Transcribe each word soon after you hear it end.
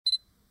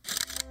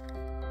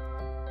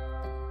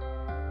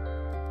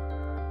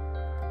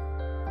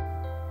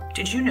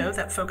Did you know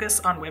that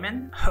Focus on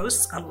Women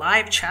hosts a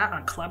live chat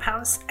on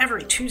Clubhouse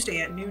every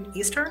Tuesday at noon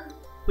Eastern?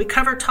 We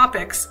cover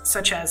topics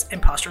such as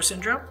imposter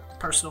syndrome,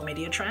 personal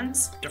media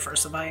trends,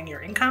 diversifying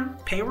your income,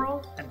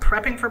 payroll, and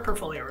prepping for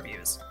portfolio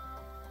reviews.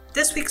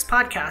 This week's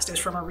podcast is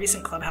from a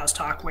recent Clubhouse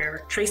talk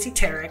where Tracy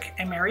Tarrick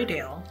and Mary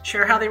Dale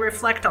share how they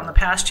reflect on the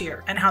past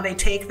year and how they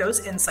take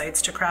those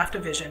insights to craft a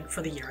vision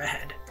for the year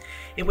ahead.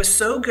 It was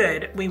so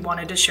good, we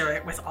wanted to share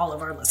it with all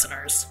of our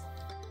listeners.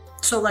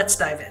 So let's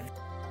dive in.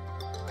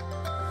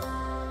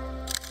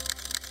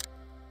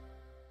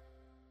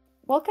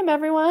 Welcome,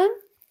 everyone.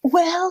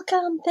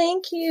 Welcome.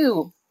 Thank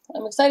you.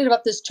 I'm excited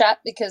about this chat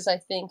because I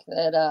think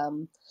that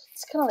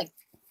it's kind of like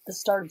the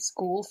start of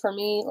school for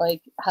me.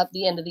 Like how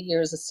the end of the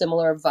year is a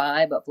similar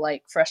vibe of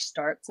like fresh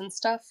starts and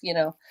stuff, you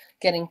know,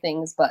 getting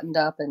things buttoned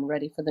up and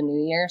ready for the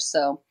new year.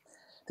 So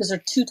those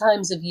are two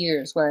times of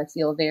years where I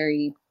feel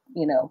very,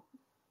 you know,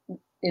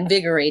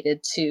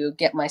 invigorated to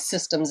get my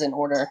systems in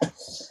order.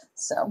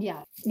 So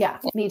yeah,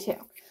 me too.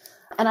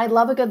 And I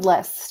love a good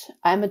list.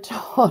 I'm a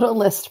total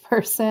list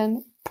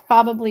person,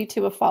 probably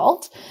to a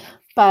fault,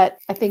 but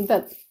I think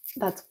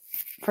that's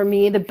for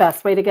me the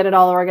best way to get it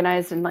all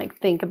organized and like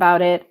think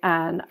about it.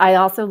 And I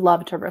also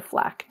love to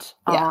reflect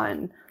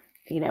on,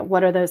 you know,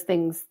 what are those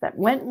things that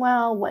went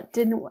well, what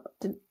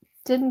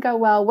didn't go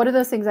well, what are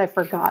those things I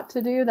forgot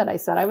to do that I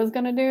said I was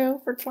going to do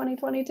for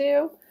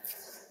 2022.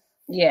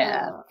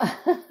 Yeah,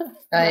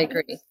 I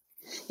agree.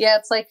 Yeah,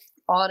 it's like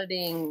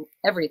auditing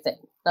everything,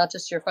 not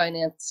just your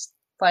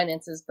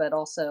finances, but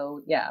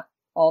also,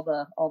 all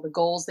the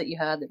goals that you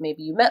had that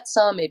maybe you met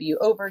some, maybe you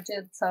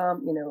overdid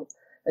some, you know,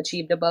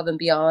 achieved above and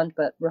beyond,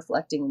 but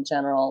reflecting in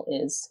general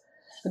is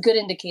a good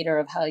indicator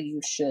of how you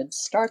should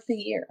start the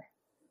year.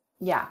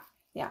 Yeah.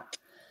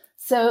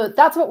 So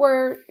that's what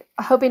we're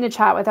hoping to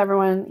chat with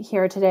everyone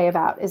here today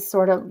about is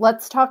sort of,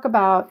 let's talk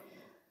about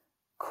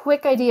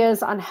quick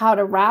ideas on how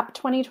to wrap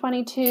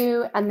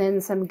 2022 and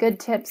then some good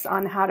tips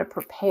on how to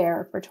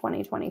prepare for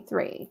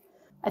 2023.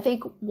 I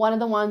think one of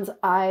the ones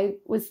I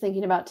was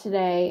thinking about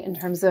today in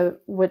terms of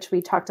which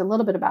we talked a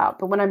little bit about,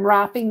 but when I'm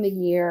wrapping the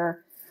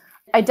year,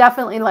 I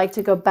definitely like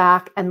to go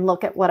back and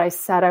look at what I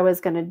said I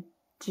was going to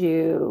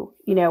do,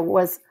 you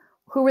know,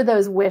 who were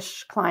those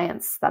wish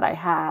clients that I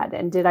had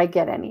and did I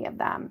get any of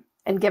them,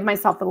 and give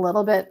myself a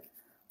little bit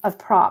of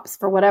props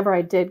for whatever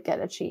I did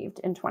get achieved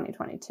in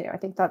 2022. I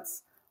think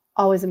that's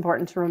always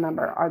important to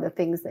remember are the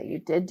things that you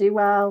did do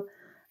well,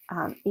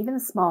 even the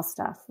small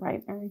stuff,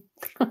 right, Mary?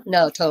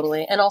 No,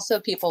 totally. And also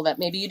people that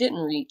maybe you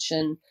didn't reach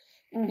and,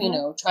 you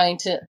know, trying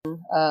to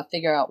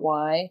figure out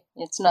why.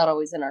 It's not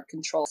always in our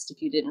control.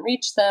 If you didn't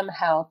reach them,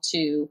 how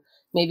to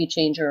maybe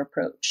change your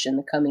approach in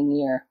the coming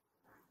year.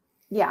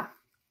 Yeah,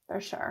 for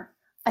sure.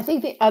 I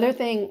think the other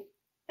thing,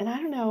 and I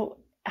don't know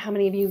how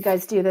many of you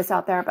guys do this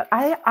out there, but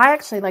I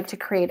actually like to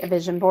create a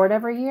vision board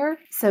every year.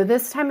 So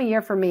this time of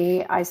year for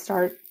me, I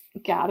start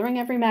gathering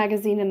every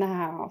magazine in the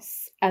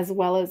house, as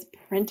well as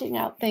printing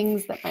out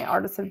things that my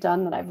artists have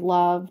done that I've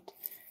loved,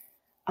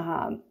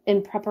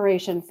 in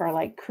preparation for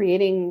like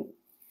creating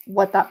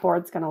what that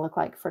board's going to look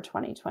like for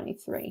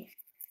 2023.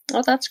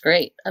 Oh, that's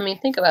great. I mean,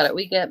 think about it.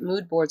 We get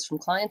mood boards from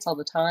clients all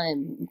the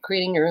time.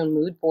 Creating your own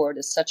mood board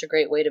is such a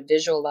great way to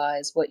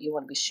visualize what you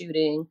want to be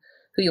shooting,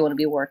 who you want to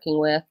be working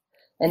with.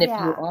 And if you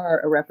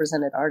are a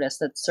represented artist,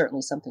 that's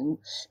certainly something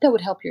that would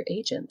help your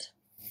agent.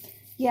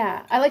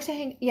 Yeah, I like to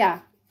hang.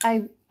 Yeah,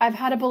 I've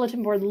had a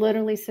bulletin board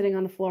literally sitting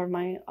on the floor of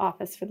my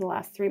office for the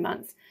last 3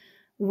 months,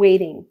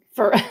 waiting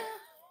for.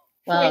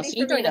 Wow, so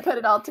you're doing to put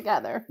it all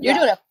together. You're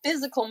doing a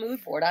physical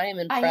mood board. I am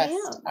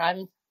impressed.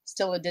 I'm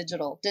still a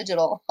digital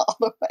all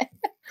the way.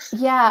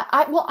 Yeah,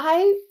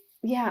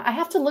 I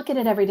have to look at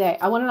it every day.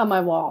 I want it on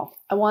my wall.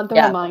 I want the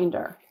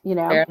reminder, you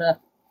know. Fair enough.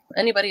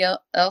 Anybody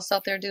else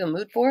out there do a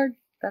mood board?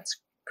 That's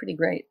pretty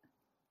great.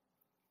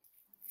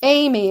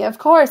 Amy, of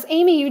course.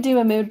 Amy, you do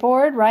a mood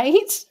board,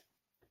 right?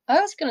 I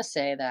was going to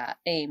say that,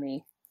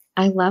 Amy.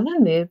 I love a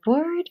mood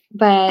board,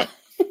 but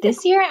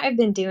this year I've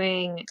been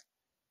doing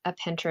a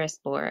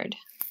Pinterest board.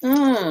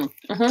 And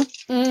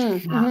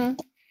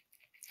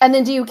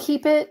then do you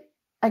keep it?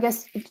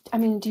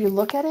 Do you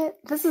look at it?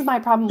 This is my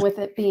problem with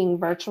it being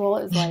virtual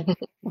is like,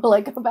 will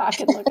I go back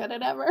and look at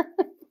it ever?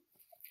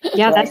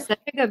 Yeah, that's such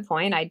a good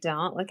point. I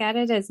don't look at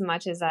it as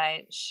much as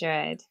I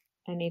should.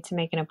 I need to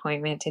make an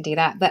appointment to do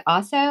that. But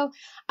also,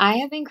 I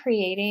have been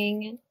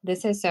creating,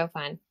 this is so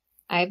fun.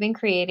 I've been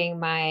creating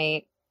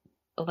my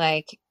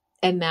like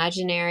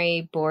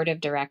imaginary board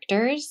of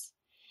directors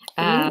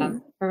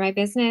for my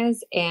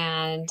business.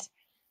 And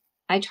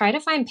I try to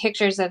find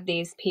pictures of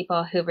these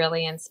people who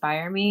really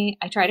inspire me.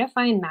 I try to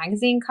find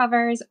magazine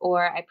covers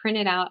or I print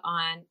it out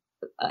on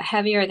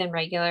heavier than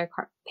regular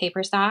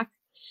paper stock.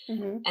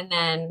 And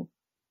then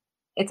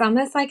it's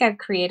almost like I've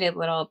created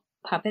little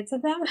puppets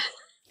of them.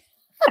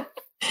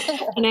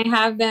 And I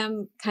have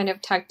them kind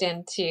of tucked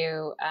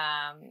into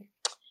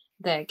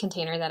the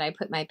container that I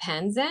put my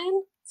pens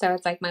in. So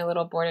it's like my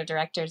little board of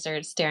directors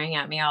are staring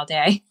at me all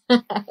day.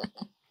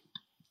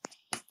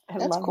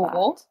 That's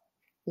cool. That.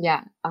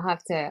 Yeah, I'll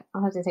have to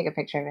take a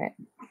picture of it.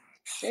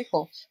 Very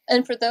cool.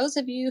 And for those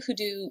of you who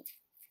do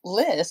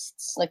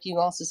lists, like you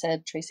also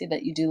said, Tracy,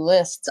 that you do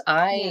lists.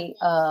 I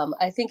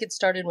think it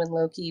started when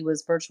Loki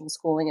was virtual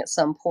schooling at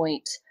some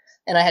point,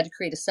 and I had to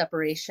create a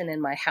separation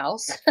in my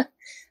house.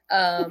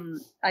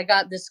 I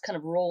got this kind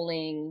of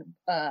rolling,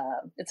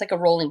 it's like a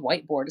rolling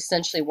whiteboard.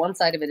 Essentially, one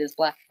side of it is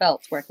black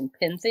felt where I can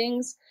pin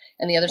things,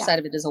 and the other side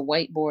of it is a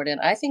whiteboard.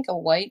 And I think a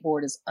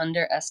whiteboard is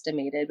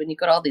underestimated. When you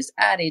go to all these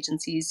ad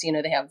agencies,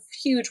 they have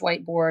huge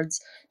whiteboards.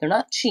 They're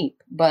not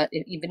cheap, but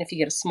even if you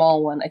get a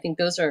small one, I think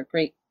those are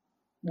great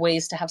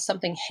ways to have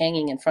something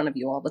hanging in front of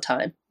you all the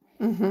time.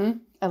 Mm-hmm.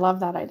 I love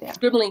that idea.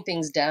 Scribbling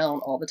things down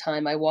all the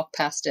time. I walk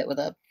past it with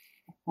a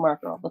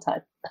marker all the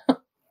time.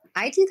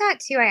 I do that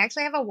too. I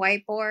actually have a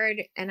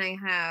whiteboard and I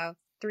have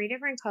 3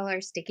 different color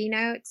sticky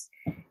notes,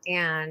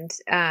 and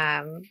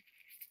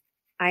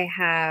I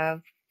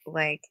have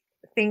like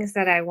things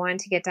that I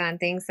want to get done,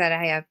 things that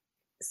I have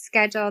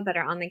scheduled that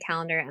are on the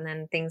calendar, and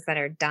then things that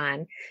are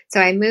done.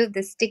 So I move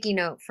the sticky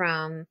note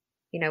from,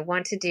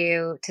 want to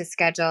do to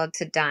scheduled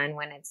to done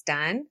when it's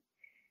done.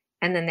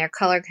 And then they're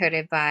color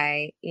coded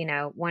by,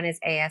 one is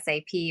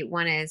ASAP,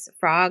 one is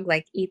frog,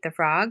 like eat the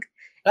frog.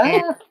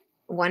 And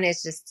one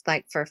is just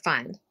like for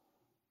fun.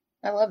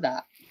 I love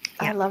that.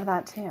 Yeah. I love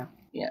that too.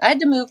 Yeah, I had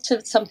to move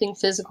to something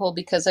physical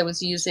because I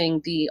was using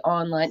the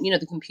online,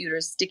 the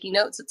computer's sticky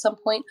notes at some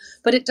point.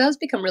 But it does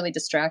become really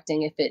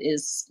distracting if it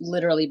is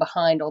literally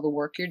behind all the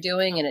work you're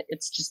doing and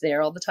it's just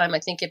there all the time. I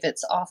think if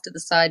it's off to the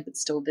side but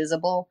still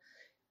visible,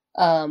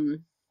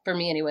 for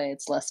me anyway,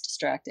 it's less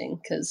distracting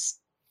because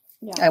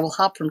I will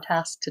hop from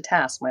task to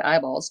task. My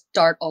eyeballs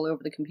dart all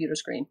over the computer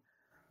screen.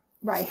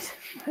 Right.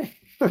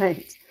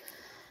 Right.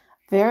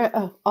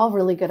 All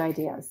really good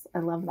ideas. I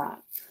love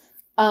that.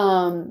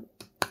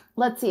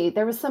 Let's see.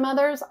 There was some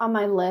others on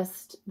my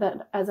list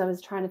that as I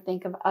was trying to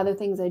think of other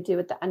things I do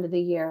at the end of the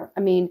year.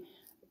 I mean,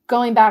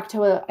 going back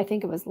to I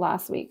think it was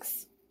last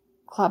week's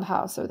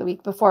Clubhouse or the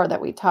week before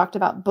that we talked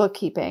about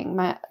bookkeeping.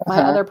 My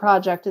other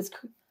project is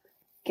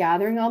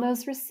gathering all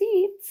those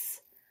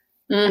receipts,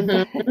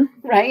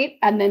 right?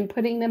 And then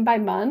putting them by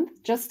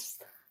month,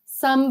 just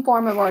some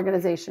form of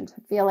organization to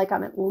feel like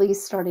I'm at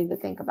least starting to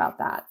think about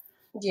that.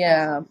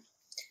 Yeah.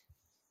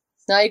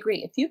 No, I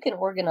agree. If you can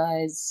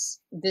organize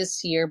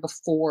this year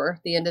before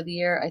the end of the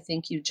year, I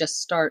think you just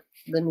start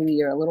the new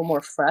year a little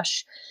more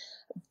fresh.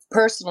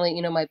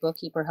 Personally, my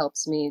bookkeeper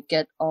helps me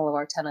get all of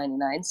our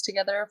 1099s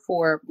together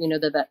for,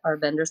 our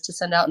vendors to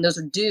send out. And those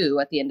are due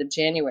at the end of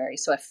January.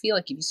 So I feel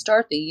like if you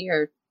start the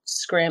year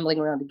scrambling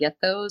around to get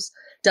those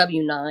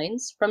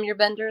W-9s from your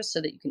vendors so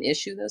that you can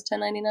issue those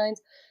 1099s,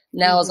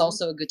 now is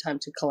also a good time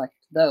to collect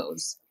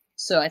those.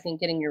 So I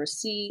think getting your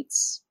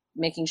receipts,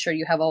 making sure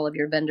you have all of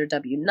your vendor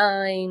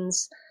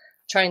W-9s,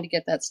 trying to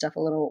get that stuff a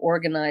little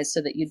organized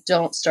so that you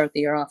don't start the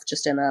year off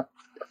just in a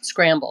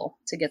scramble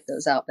to get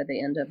those out by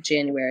the end of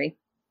January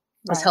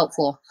is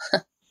helpful.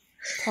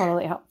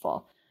 Totally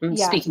helpful. I'm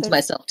speaking to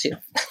myself too.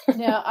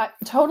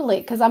 Totally.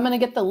 Because I'm going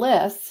to get the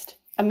list.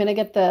 I'm going to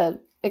get the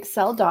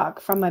Excel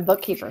doc from my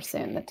bookkeeper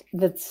soon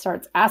that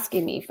starts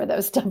asking me for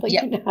those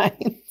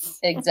W-9s.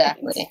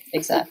 Exactly.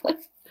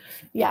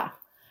 Yeah.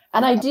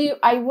 And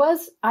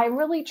I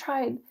really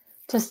tried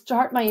to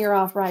start my year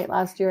off right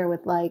last year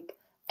with like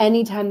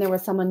anytime there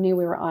was someone new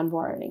we were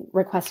onboarding,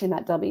 requesting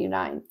that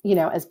W-9,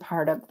 as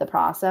part of the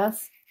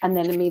process, and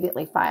then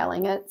immediately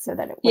filing it so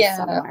that it was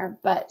somewhere.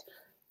 But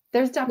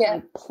there's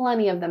definitely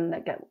plenty of them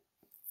that get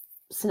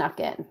snuck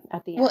in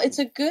at the end. Well, it's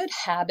a good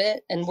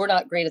habit, and we're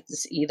not great at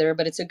this either,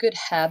 but it's a good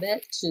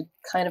habit to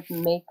kind of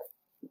make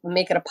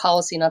it a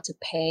policy not to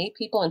pay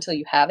people until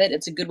you have it.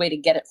 It's a good way to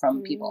get it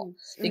from people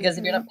because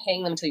if you're not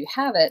paying them until you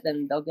have it,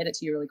 then they'll get it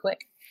to you really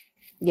quick.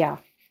 Yeah.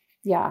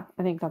 Yeah,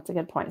 I think that's a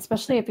good point,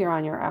 especially if you're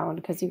on your own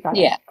because you've got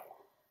to.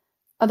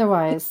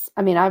 Otherwise,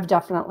 I mean, I've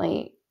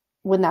definitely,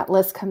 when that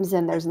list comes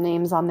in, there's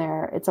names on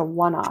there. It's a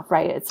one-off,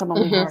 right? It's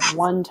someone we heard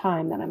one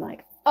time that I'm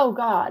like, oh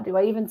God, do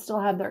I even still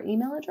have their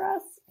email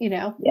address?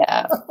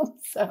 Yeah.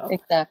 So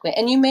exactly.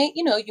 And you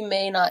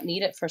may not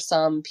need it for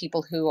some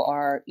people who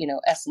are,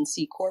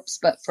 S&C Corps,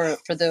 but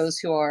for those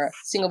who are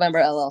single member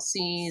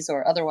LLCs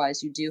or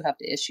otherwise, you do have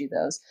to issue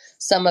those.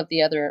 Some of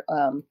the other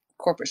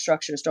corporate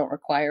structures don't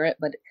require it,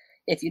 but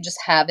if you just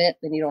have it,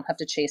 then you don't have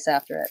to chase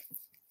after it.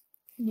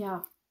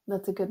 Yeah,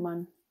 that's a good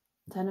one.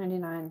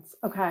 1099s.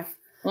 Okay.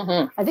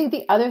 I think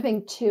the other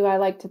thing too, I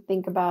like to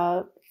think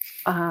about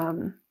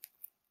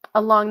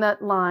along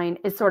that line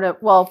is sort of,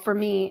 well, for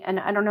me, and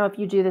I don't know if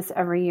you do this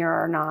every year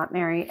or not,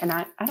 Mary, and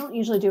I don't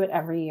usually do it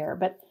every year,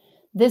 but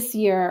this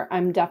year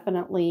I'm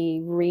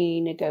definitely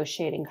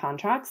renegotiating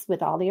contracts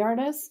with all the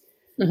artists.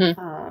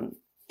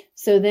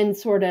 So then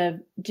sort of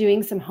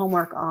doing some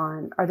homework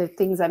on, are there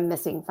things I'm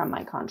missing from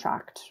my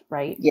contract,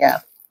 right? Yeah.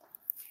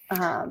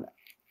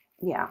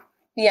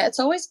 Yeah, it's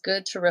always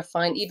good to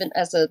refine, even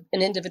as an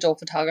individual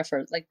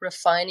photographer, like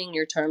refining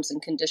your terms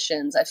and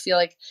conditions. I feel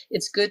like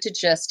it's good to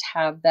just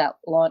have that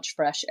launch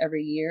fresh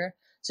every year.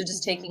 So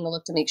just taking a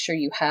look to make sure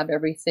you have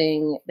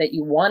everything that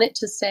you want it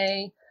to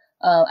say.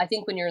 I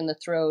think when you're in the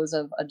throes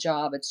of a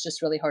job, it's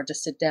just really hard to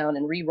sit down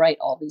and rewrite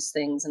all these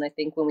things. And I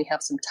think when we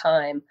have some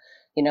time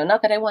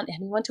Not that I want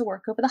anyone to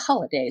work over the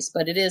holidays,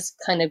 but it is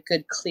kind of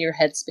good, clear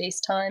headspace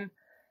time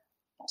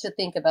to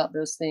think about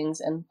those things.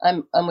 And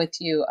I'm with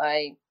you.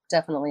 I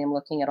definitely am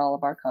looking at all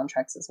of our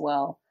contracts as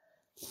well.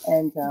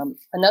 And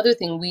another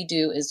thing we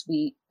do is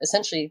we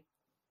essentially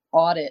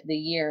audit the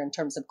year in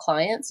terms of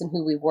clients and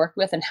who we've worked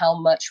with and how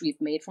much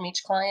we've made from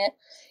each client.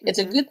 It's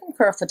a good thing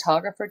for a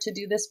photographer to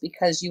do this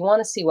because you want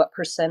to see what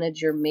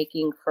percentage you're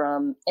making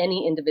from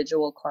any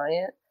individual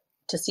client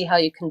to see how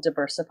you can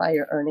diversify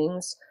your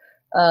earnings.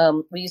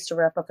 We used to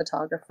rep a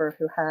photographer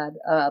who had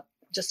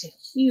just a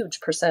huge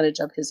percentage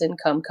of his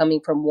income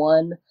coming from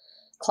one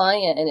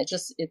client, and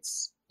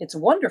it's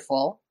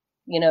wonderful,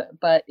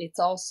 but it's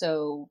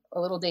also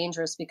a little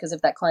dangerous because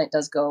if that client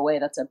does go away,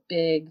 that's a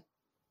big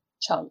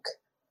chunk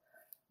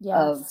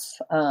of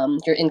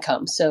your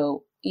income.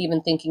 So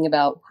even thinking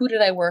about who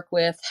did I work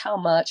with, how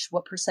much,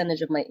 what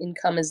percentage of my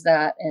income is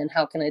that, and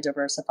how can I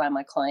diversify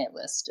my client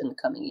list in the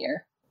coming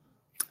year?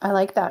 I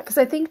like that because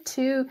I think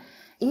too,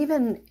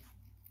 even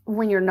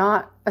when you're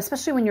not,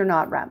 especially when you're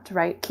not repped,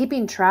 right?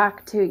 Keeping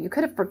track too, you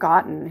could have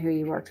forgotten who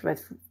you worked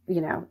with,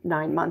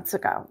 9 months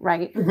ago,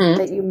 right? Mm-hmm.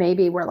 That you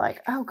maybe were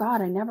like, oh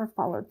God, I never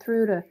followed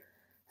through to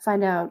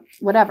find out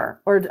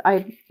whatever. Or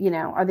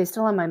are they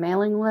still on my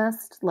mailing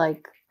list?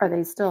 Like, are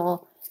they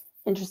still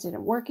interested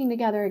in working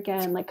together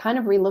again? Like kind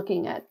of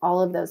relooking at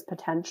all of those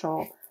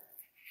potential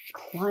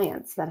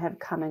clients that have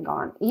come and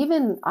gone.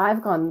 Even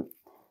I've gone,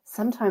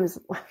 sometimes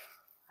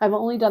I've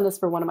only done this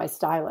for one of my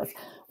stylists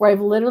where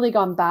I've literally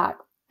gone back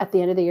at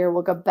the end of the year.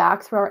 We'll go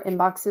back through our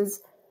inboxes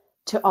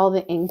to all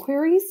the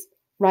inquiries,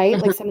 right?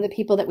 Like some of the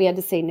people that we had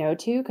to say no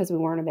to because we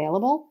weren't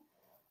available.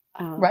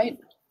 Right.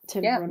 To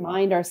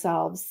remind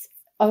ourselves,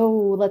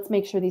 let's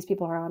make sure these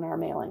people are on our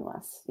mailing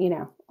list,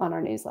 on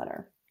our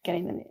newsletter,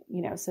 getting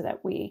them, so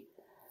that we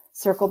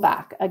circle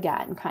back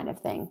again kind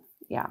of thing.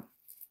 Yeah.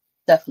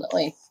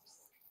 Definitely.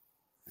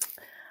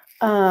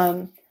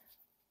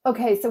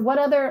 Okay. So what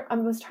other, I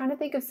was trying to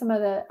think of some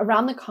of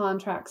around the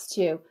contracts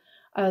too.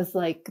 I was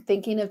like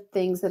thinking of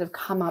things that have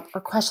come up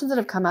or questions that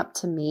have come up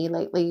to me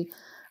lately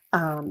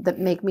that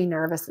make me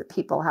nervous that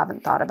people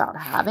haven't thought about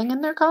having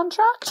in their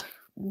contract.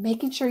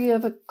 Making sure you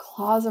have a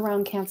clause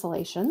around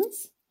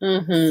cancellations.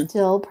 Mm-hmm.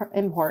 Still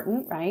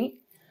important, right?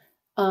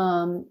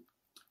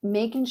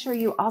 Making sure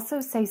you also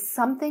say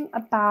something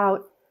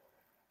about,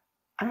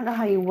 I don't know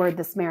how you word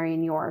this, Mary,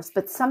 in yours,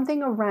 but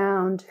something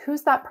around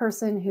who's that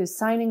person who's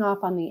signing off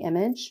on the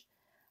image,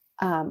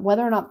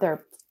 whether or not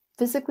they're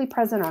physically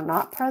present or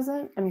not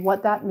present, and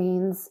what that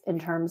means in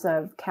terms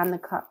of can the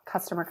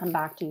customer come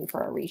back to you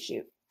for a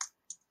reshoot?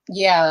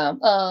 Yeah,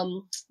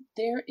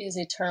 there is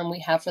a term we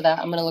have for that.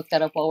 I'm going to look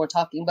that up while we're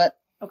talking, but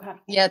okay.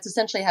 Yeah, it's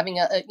essentially having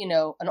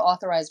an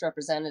authorized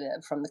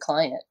representative from the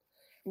client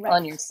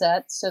on your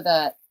set so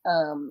that,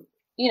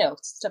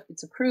 stuff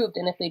gets approved.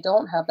 And if they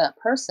don't have that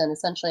person,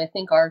 essentially, I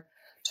think our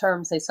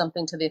terms say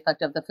something to the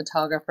effect of the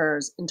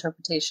photographer's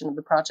interpretation of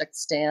the project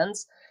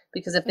stands.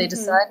 Because if they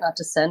decide not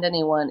to send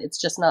anyone, it's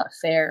just not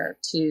fair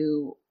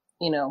to,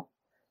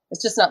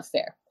 it's just not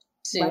fair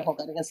to hold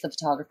that against the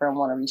photographer and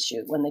want to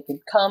reshoot when they could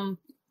come.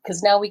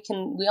 Because now we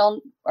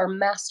all are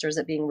masters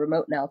at being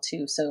remote now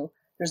too. So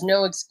there's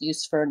no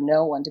excuse for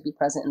no one to be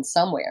present in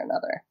some way or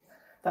another.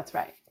 That's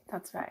right.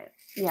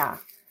 Yeah.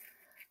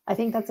 I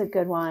think that's a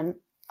good one.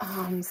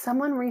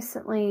 Someone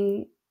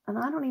recently, and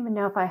I don't even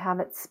know if I have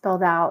it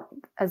spelled out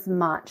as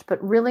much,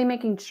 but really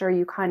making sure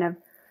you kind of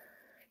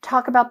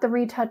talk about the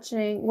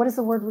retouching. What does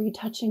the word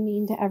retouching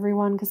mean to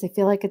everyone? Because I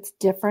feel like it's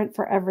different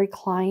for every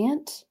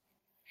client.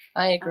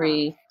 I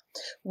agree.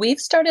 We've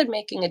started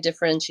making a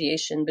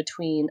differentiation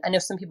between, I know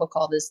some people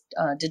call this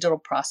digital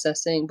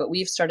processing, but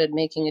we've started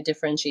making a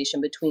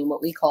differentiation between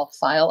what we call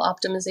file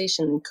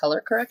optimization and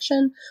color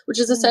correction, which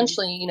is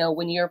essentially,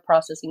 when you're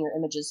processing your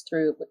images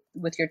through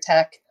with your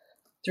tech,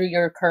 through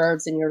your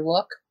curves and your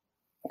look,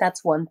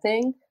 that's one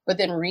thing, but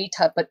then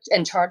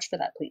and charge for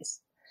that, please.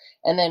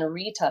 And then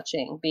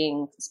retouching,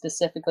 being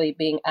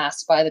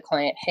asked by the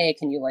client, hey,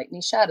 can you lighten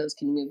these shadows?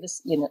 Can you move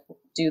this,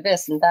 do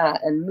this and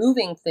that? And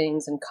moving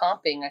things and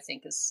comping, I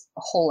think, is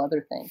a whole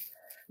other thing.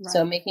 Right.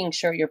 So making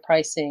sure your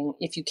pricing,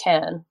 if you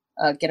can,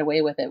 get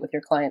away with it with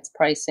your client's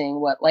pricing,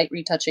 what light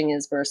retouching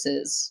is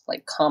versus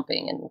like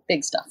comping and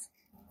big stuff.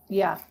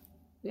 Yeah.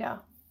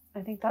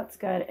 I think that's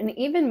good. And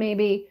even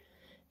maybe,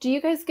 do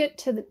you guys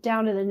get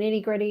down to the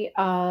nitty gritty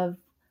of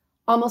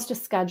almost a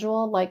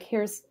schedule? Like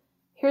here's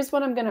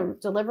when I'm going to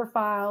deliver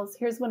files.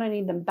 Here's when I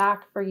need them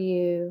back for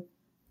you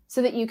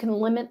so that you can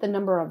limit the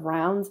number of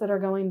rounds that are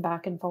going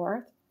back and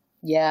forth.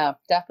 Yeah,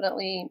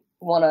 definitely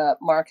want to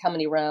mark how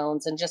many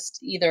rounds and just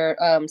either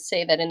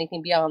say that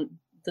anything beyond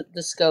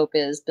the scope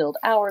is billed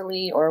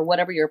hourly or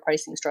whatever your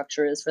pricing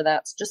structure is for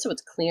that. Just so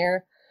it's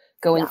clear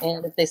going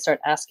in if they start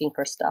asking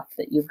for stuff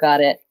that you've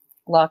got it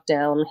locked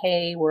down.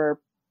 Hey, we're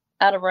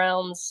out of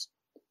rounds.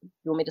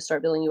 You want me to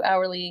start billing you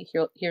hourly?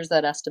 Here's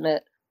that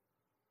estimate.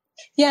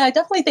 Yeah, I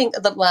definitely think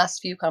the last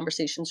few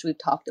conversations we've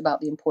talked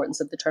about the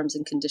importance of the terms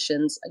and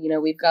conditions.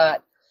 We've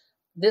got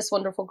this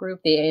wonderful group,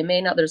 the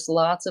AMA. Now there's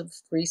lots of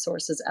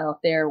resources out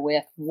there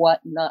with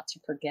what not to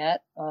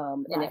forget.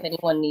 And if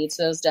anyone needs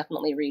those,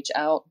 definitely reach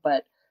out,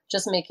 but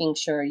just making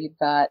sure you've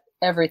got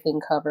everything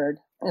covered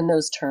in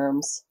those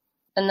terms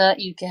and that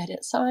you get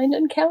it signed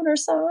and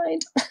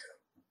countersigned.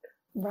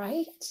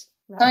 Right.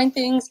 Sign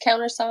things,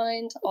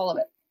 countersigned, all of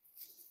it.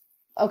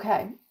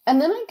 Okay. And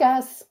then I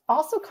guess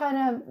also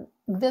kind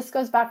of, this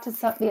goes back to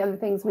some the other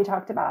things we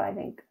talked about, I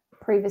think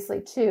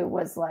previously too,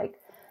 was like,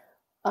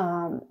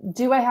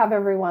 do I have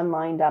everyone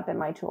lined up in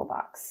my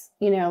toolbox?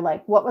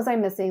 Like what was I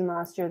missing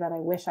last year that I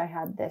wish I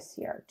had this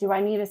year? Do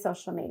I need a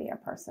social media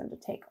person to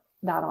take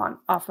that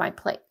off my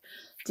plate?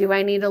 Do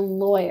I need a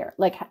lawyer?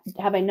 Like,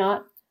 have I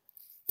not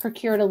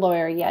procured a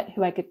lawyer yet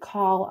who I could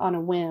call on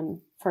a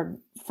whim for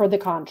the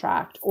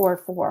contract or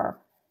for,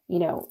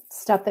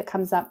 stuff that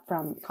comes up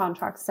from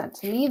contracts sent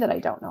to me that I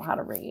don't know how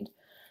to read?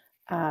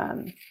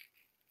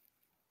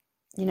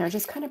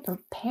 Just kind of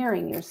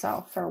preparing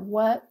yourself for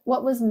what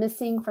was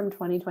missing from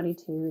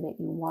 2022 that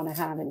you want to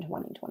have in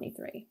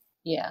 2023.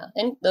 Yeah.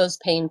 And those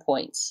pain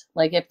points,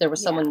 like if there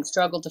was someone you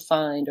struggled to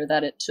find or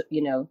that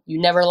you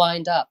never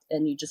lined up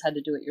and you just had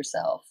to do it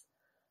yourself.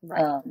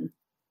 Right.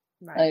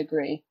 I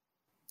agree.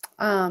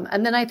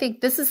 And then I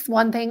think this is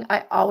one thing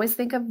I always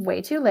think of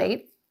way too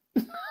late.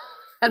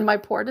 And my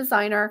poor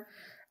designer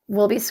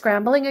will be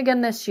scrambling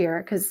again this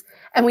year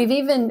and we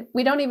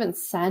don't even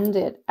send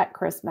it at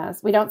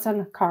Christmas. We don't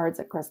send cards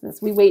at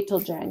Christmas. We wait till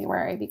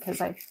January because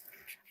I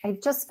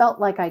just felt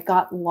like I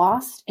got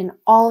lost in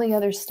all the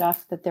other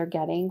stuff that they're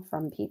getting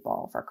from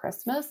people for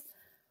Christmas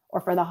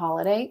or for the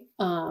holiday.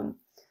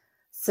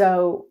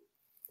 So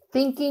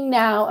thinking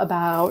now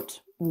about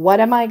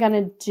what am I going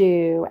to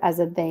do as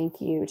a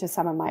thank you to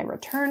some of my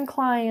return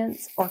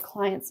clients or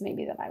clients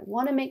maybe that I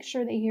want to make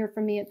sure they hear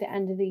from me at the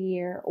end of the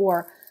year,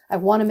 or I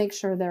want to make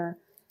sure they're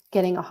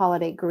getting a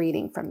holiday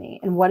greeting from me.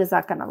 And what is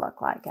that going to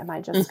look like? Am I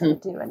just going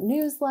to do a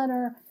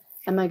newsletter?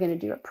 Am I going to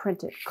do a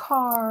printed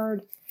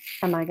card?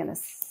 Am I going to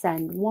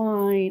send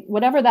wine?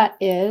 Whatever that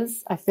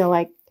is, I feel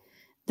like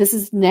this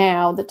is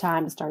now the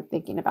time to start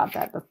thinking about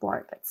that before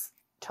it gets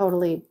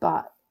totally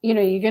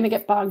you're going to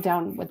get bogged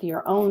down with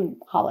your own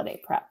holiday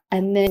prep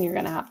and then you're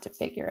going to have to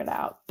figure it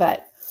out.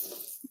 But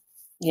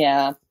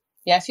yeah,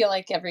 I feel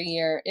like every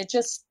year it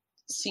just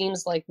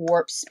seems like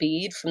warp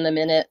speed from the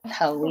minute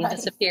Halloween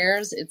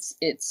disappears.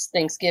 It's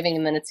Thanksgiving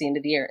and then it's the end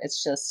of the year.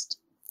 It's just,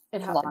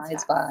 it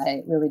flies by.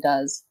 It really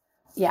does.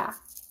 Yeah.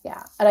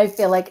 And I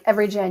feel like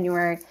every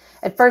January,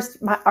 at first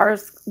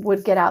ours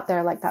would get out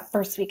there like that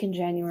first week in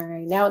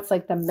January. Now it's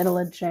like the middle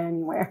of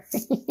January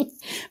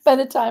by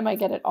the time I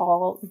get it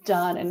all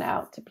done and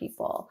out to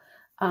people.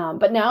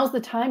 But now's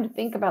the time to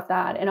think about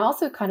that and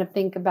also kind of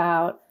think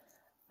about,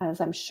 as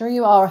I'm sure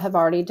you all have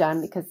already done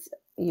because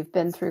you've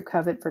been through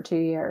COVID for 2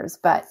 years,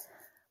 but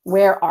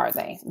where are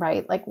they,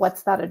 right? Like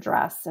what's that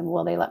address and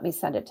will they let me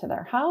send it to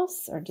their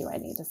house or do I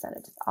need to send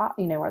it to,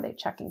 are they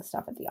checking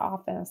stuff at the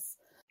office?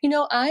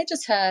 I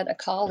just had a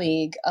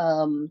colleague,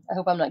 I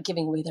hope I'm not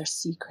giving away their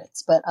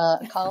secrets, but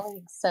a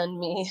colleague send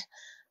me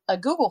a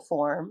Google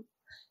form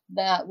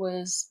that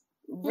was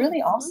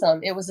really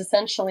awesome. It was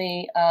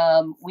essentially,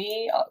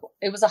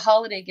 it was a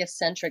holiday gift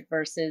centric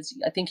versus,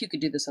 I think you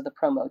could do this with a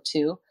promo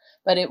too,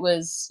 but it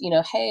was,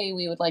 hey,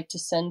 we would like to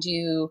send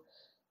you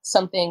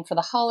something for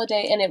the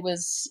holiday. And it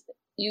was,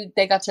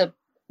 they got to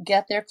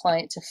get their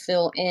client to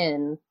fill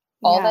in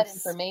all that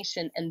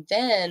information. And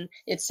then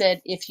it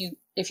said, if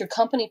your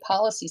company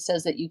policy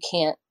says that you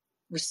can't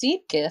receive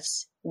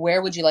gifts,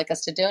 where would you like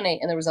us to donate?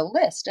 And there was a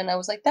list. And I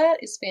was like, that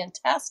is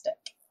fantastic.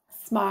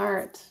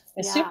 Smart.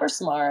 It's super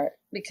smart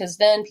because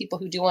then people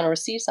who do want to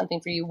receive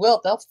something for you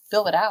they'll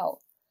fill it out.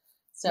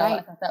 So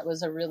I thought that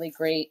was a really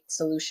great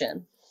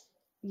solution.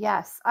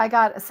 Yes, I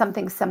got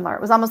something similar.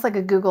 It was almost like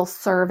a Google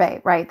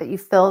survey, right? That you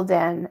filled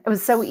in. It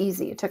was so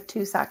easy. It took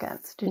 2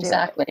 seconds to do it.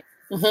 Exactly.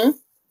 Mm-hmm.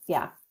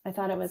 Yeah, I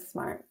thought it was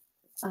smart.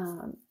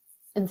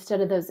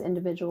 Instead of those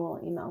individual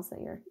emails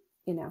that you're,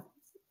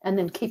 and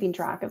then keeping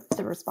track of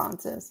the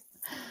responses.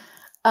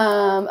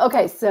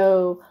 Okay,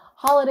 so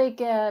holiday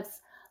gifts.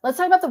 Let's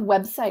talk about the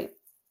website.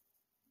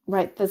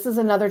 Right, this is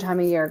another time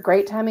of year.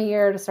 Great time of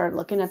year to start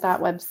looking at that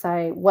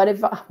website. What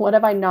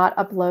have I not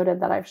uploaded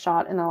that I've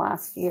shot in the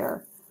last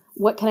year?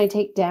 What can I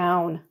take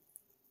down?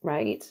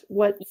 Right.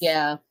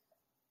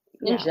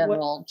 In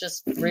general,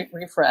 just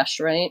refresh,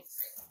 right?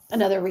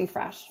 Another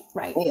refresh,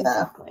 right? Yeah.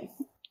 Exactly.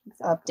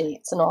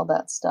 Updates and all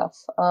that stuff.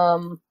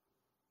 And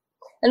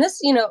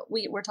this,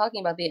 we're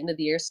talking about the end of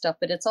the year stuff,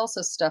 but it's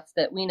also stuff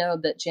that we know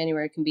that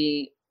January can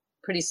be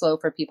pretty slow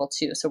for people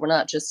too. So we're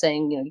not just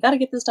saying, you got to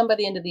get this done by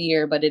the end of the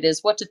year, but it is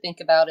what to think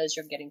about as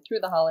you're getting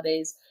through the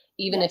holidays,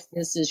 even if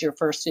this is your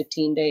first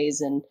 15 days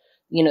and,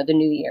 the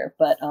new year,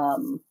 but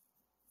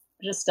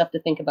just stuff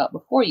to think about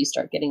before you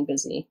start getting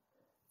busy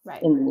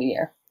in the new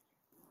year.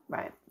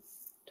 Right.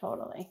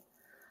 Totally.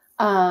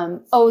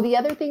 The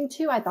other thing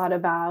too, I thought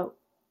about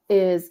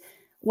is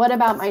what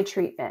about my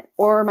treatment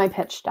or my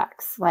pitch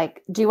decks?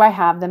 Like, do I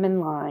have them in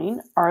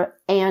line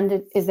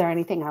and is there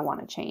anything I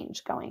want to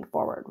change going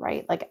forward?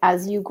 Right. Like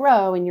as you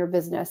grow in your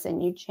business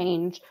and you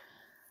change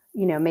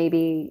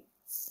maybe,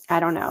 I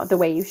don't know, the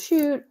way you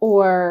shoot,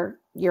 or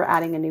you're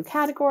adding a new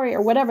category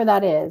or whatever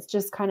that is,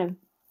 just kind of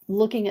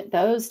looking at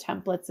those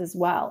templates as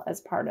well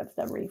as part of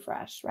the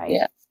refresh, right?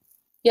 Yeah.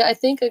 Yeah, I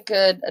think a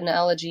good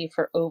analogy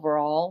for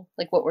overall,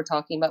 like what we're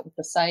talking about with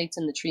the sites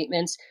and the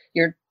treatments,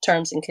 your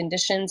terms and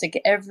conditions,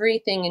 like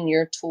everything in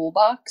your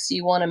toolbox,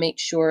 you want to make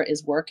sure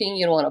is working.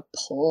 You don't want to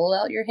pull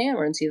out your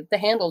hammer and see that the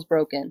handle's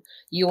broken.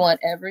 You want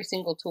every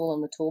single tool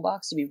in the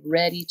toolbox to be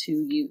ready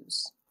to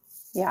use.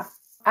 Yeah.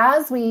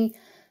 As we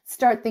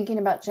start thinking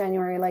about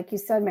January, like you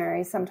said,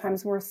 Mary,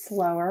 sometimes we're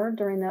slower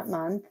during that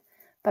month.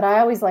 But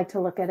I always like to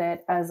look at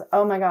it as,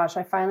 oh my gosh,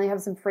 I finally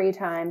have some free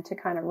time to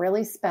kind of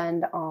really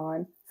spend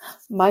on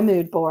my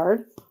mood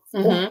board,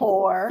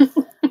 or,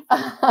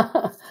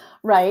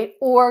 right.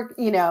 Or,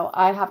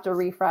 I have to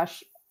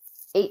refresh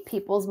 8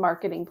 people's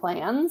marketing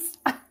plans,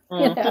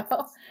 and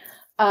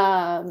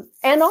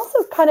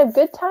also kind of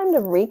good time to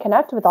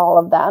reconnect with all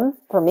of them.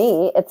 For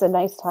me, it's a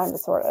nice time to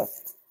sort of,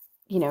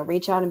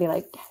 reach out and be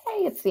like,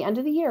 hey, it's the end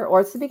of the year, or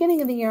it's the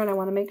beginning of the year, and I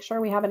want to make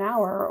sure we have an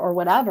hour or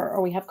whatever,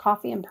 or we have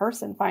coffee in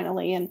person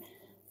finally and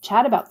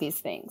chat about these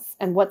things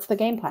and what's the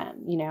game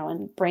plan,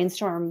 and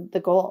brainstorm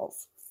the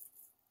goals.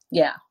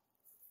 Yeah,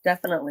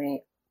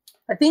 definitely.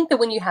 I think that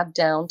when you have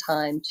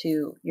downtime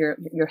too, your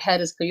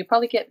head is clear. You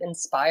probably get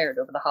inspired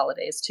over the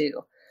holidays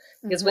too.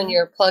 Because when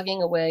you're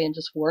plugging away and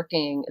just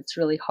working, it's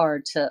really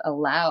hard to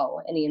allow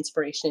any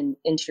inspiration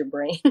into your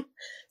brain.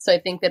 So I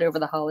think that over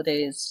the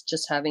holidays,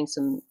 just having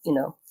some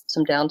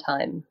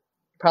downtime, you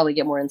probably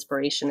get more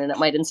inspiration, and it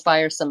might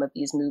inspire some of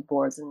these mood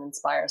boards and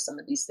inspire some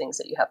of these things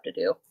that you have to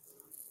do.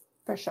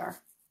 For sure.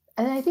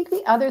 And I think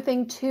the other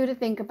thing too to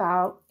think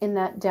about in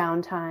that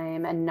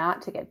downtime, and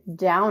not to get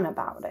down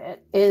about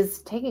it,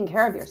 is taking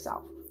care of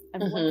yourself.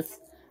 And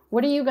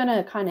what are you going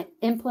to kind of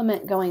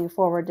implement going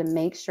forward to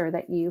make sure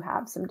that you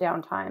have some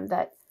downtime,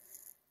 that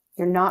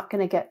you're not going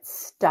to get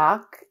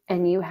stuck,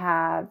 and you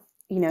have,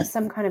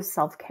 some kind of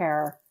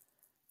self-care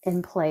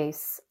in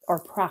place or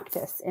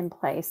practice in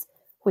place,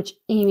 which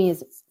Amy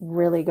is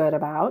really good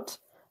about.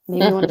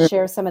 Maybe you want to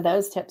share some of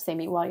those tips,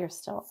 Amy, while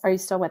are you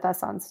still with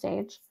us on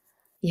stage?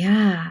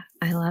 Yeah,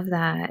 I love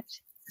that.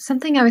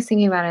 Something I was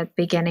thinking about at the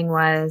beginning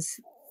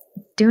was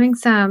doing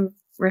some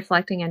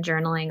reflecting and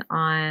journaling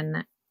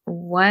on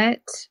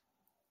what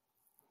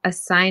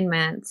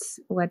assignments,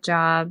 what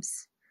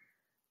jobs,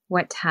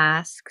 what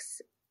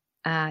tasks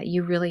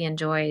you really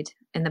enjoyed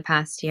in the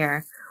past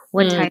year.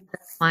 What types of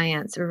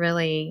clients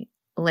really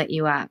lit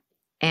you up,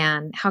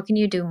 and how can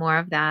you do more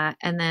of that?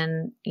 And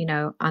then,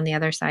 on the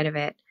other side of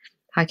it,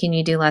 how can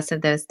you do less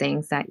of those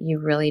things that you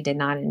really did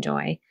not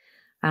enjoy?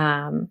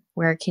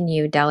 Where can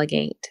you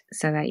delegate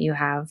so that you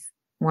have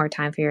more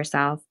time for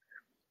yourself?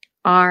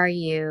 Are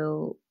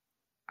you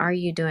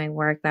doing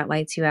work that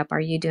lights you up? Are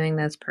you doing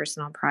those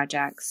personal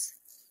projects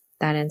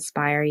that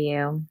inspire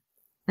you?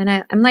 And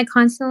I'm like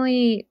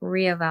constantly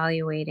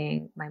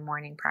reevaluating my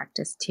morning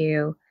practice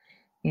too,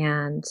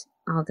 and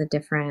all the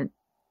different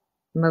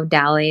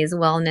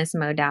wellness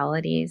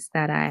modalities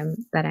that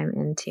I'm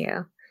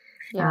into,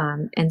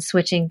 and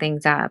switching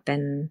things up,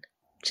 and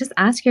just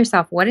ask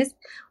yourself, what is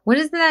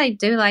it that I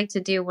do like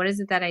to do? What is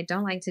it that I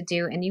don't like to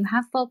do? And you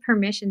have full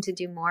permission to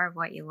do more of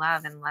what you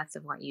love and less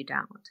of what you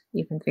don't.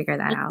 You can figure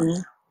that out.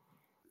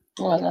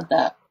 Oh, I love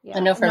that. Yeah. I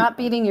know for not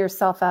beating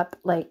yourself up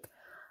like,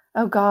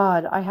 oh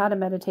God, I had a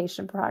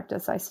meditation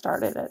practice. I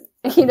started it,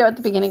 at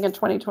the beginning of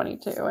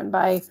 2022. And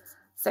by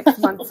 6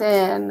 months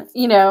in,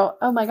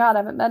 oh my God, I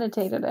haven't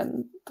meditated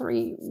in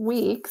 3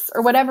 weeks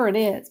or whatever it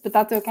is, but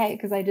that's okay,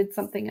 because I did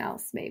something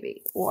else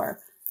maybe, or,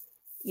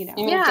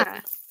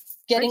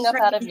 getting up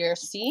out of your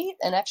seat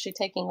and actually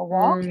taking a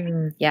walk.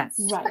 Yes.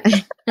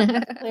 Right.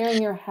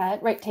 Clearing your head,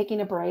 right.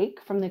 Taking a break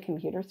from the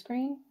computer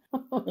screen.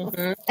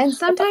 And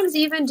sometimes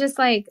even just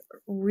like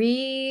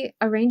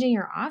rearranging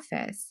your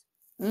office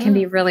can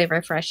be really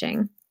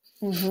refreshing.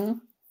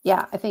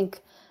 Yeah. I think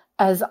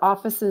as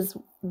offices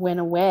went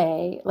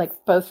away,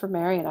 like both for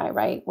Mary and I,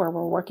 right, where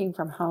we're working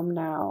from home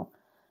now,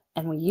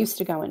 and we used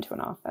to go into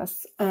an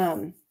office.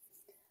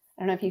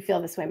 I don't know if you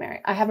feel this way, Mary.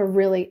 I have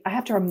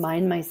to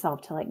remind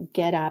myself to like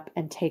get up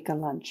and take a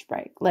lunch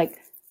break, like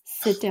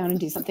sit down and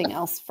do something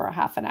else for a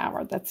half an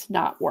hour that's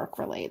not work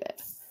related.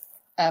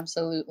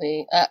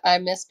 Absolutely. I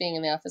miss being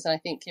in the office, and I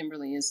think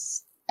Kimberly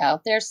is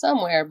out there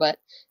somewhere, but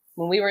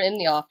when we were in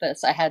the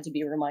office, I had to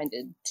be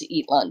reminded to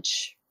eat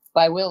lunch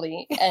by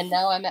Willie, and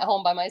now I'm at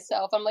home by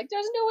myself. I'm like,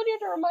 there's no one here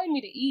to remind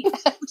me to eat. I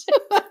have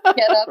to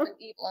get up and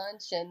eat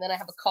lunch, and then I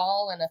have a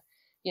call, and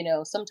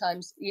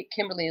sometimes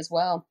Kimberly as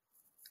well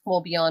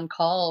will be on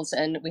calls,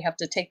 and we have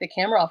to take the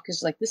camera off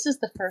because like, this is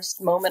the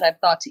first moment I've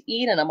thought to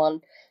eat, and I'm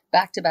on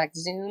back-to-back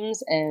Zooms,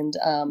 and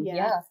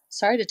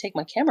sorry to take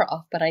my camera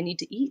off, but I need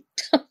to eat.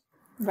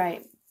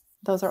 Right.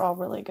 Those are all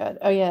really good.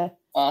 Oh yeah.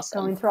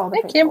 Awesome. Going through all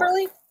the Hey,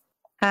 Kimberly.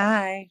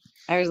 Hi.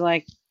 I was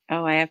like,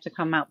 oh, I have to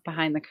come out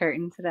behind the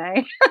curtain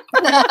today.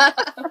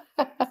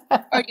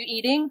 Are you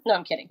eating? No,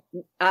 I'm kidding.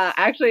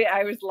 Actually,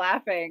 I was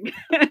laughing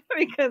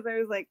because I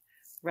was like,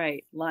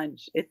 right,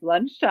 lunch. It's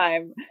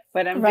lunchtime,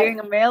 but I'm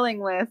doing a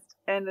mailing list,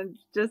 and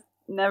it's just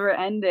never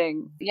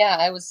ending. Yeah,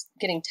 I was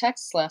getting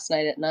texts last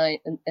night at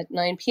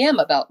 9 p.m.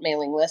 about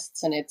mailing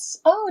lists, and it's,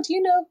 oh, do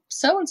you know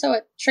so and so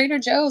at Trader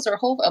Joe's or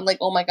Whole? I'm like,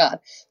 oh my god,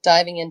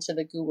 diving into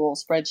the Google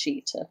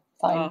spreadsheet to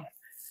find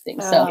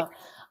things. So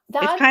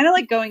it's kind of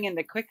like going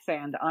into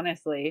quicksand,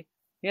 honestly.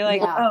 You're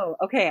like, oh,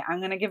 okay, I'm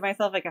going to give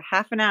myself like a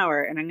half an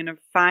hour and I'm going to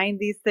find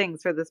these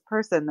things for this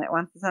person that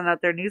wants to send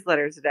out their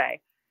newsletter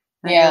today.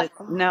 And you're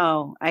like,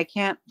 no, I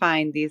can't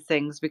find these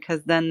things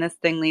because then this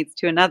thing leads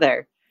to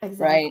another.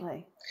 Exactly.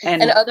 Right.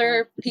 And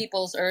other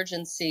people's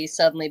urgency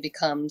suddenly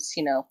becomes,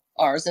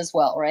 ours as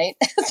well, right?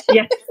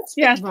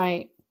 Yeah.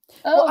 Right.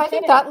 Well, I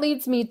think that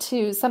leads me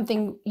to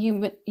something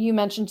you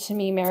mentioned to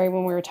me, Mary,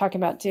 when we were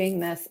talking about doing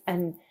this,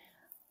 and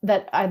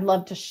that I'd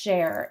love to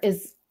share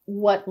is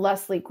what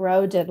Leslie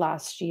Grow did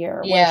last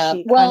year, where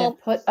she kind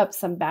of put up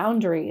some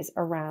boundaries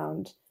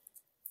around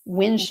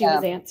when she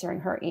was answering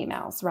her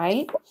emails,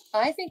 right?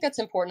 I think that's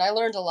important. I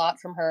learned a lot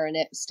from her, and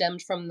it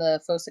stemmed from the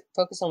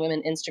Focus on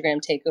Women Instagram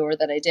takeover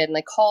that I did. And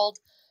I called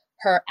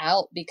her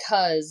out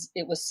because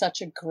it was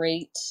such a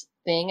great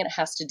thing, and it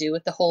has to do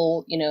with the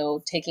whole,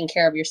 taking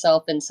care of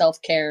yourself and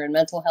self-care and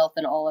mental health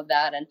and all of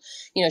that. And,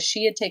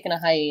 she had taken a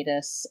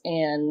hiatus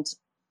and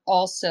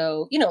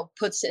also,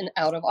 puts an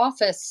out of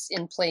office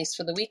in place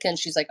for the weekend.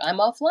 She's like, I'm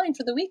offline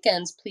for the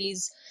weekends.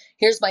 Please,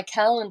 here's my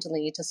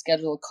Calendly to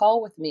schedule a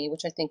call with me,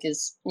 which I think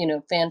is,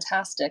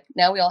 fantastic.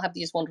 Now we all have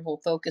these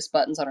wonderful focus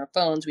buttons on our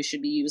phones we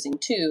should be using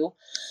too.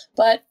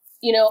 But,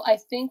 I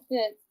think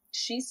that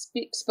she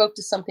spoke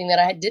to something that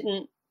I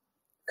didn't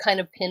kind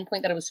of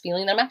pinpoint that I was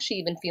feeling. I'm actually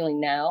even feeling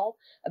now.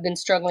 I've been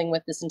struggling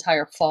with this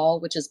entire fall,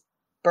 which is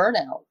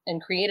burnout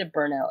and creative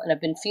burnout. And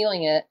I've been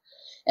feeling it.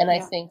 And I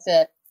think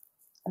that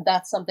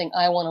that's something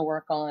I want to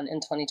work on in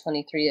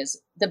 2023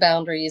 is the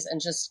boundaries and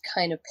just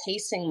kind of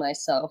pacing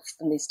myself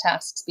in these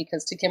tasks,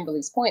 because to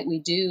Kimberly's point, we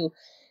do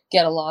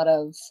get a lot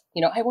of,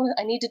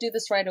 I need to do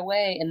this right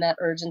away. And that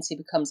urgency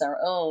becomes our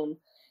own.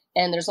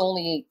 And there's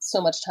only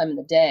so much time in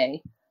the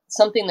day.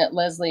 Something that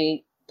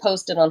Leslie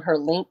posted on her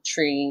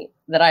Linktree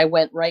that I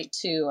went right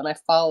to and I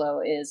follow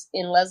is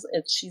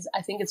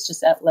I think it's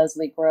just at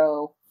Leslie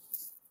Grow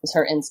is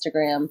her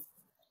Instagram.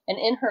 And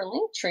in her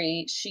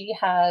Linktree, she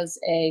has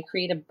a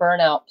creative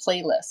burnout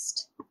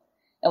playlist.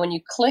 And when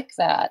you click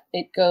that,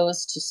 it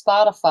goes to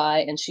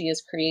Spotify, and she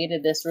has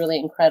created this really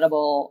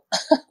incredible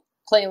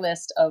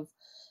playlist of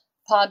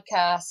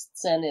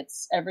podcasts. And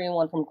it's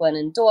everyone from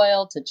Glennon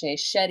Doyle to Jay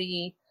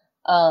Shetty.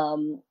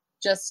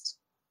 Just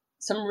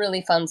some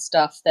really fun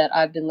stuff that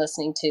I've been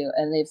listening to,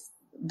 and they've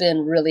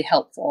been really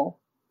helpful.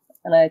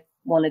 And I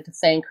wanted to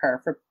thank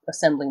her for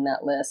assembling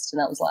that list.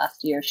 And that was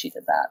last year she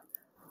did that.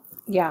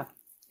 Yeah.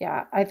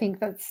 Yeah, I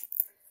think that's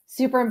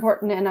super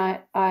important. And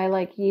I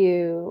like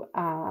you,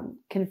 I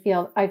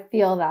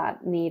feel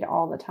that need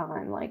all the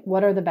time. Like,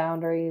 what are the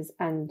boundaries?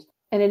 And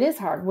it is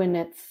hard when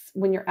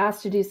you're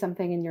asked to do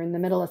something and you're in the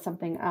middle of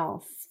something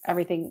else,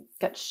 everything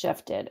gets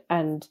shifted,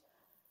 and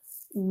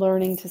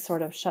learning to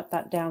sort of shut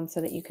that down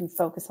so that you can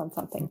focus on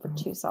something for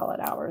 2 solid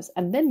hours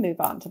and then move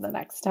on to the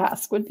next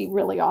task would be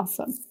really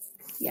awesome.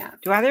 Yeah.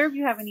 Do either of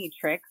you have any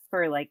tricks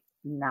for like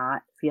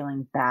not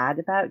feeling bad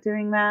about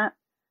doing that?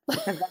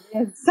 Because that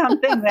is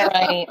something that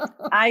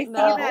I see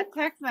that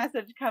text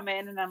message come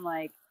in and I'm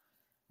like,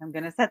 I'm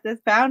going to set this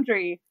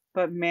boundary,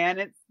 but man,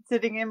 it's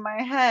sitting in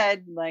my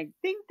head like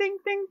ding, ding,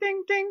 ding,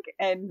 ding, ding.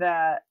 And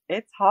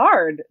it's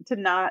hard to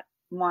not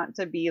want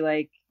to be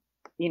like,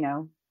 I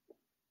don't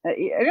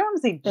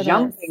want to say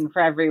jumping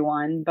for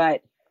everyone,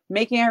 but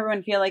making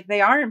everyone feel like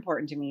they are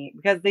important to me,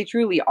 because they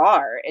truly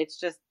are. It's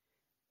just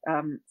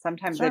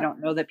sometimes I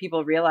don't know that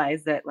people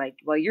realize that, like,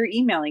 well, you're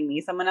emailing me,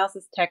 someone else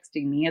is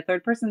texting me, a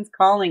third person's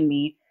calling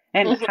me,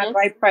 and how do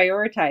I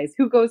prioritize?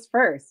 Who goes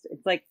first?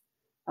 It's like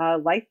a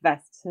life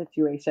vest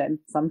situation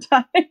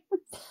sometimes.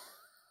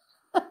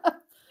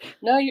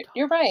 No,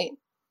 you're right.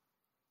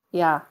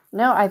 Yeah.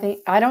 No,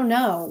 I don't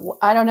know.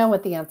 I don't know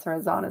what the answer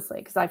is, honestly,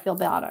 because I feel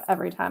bad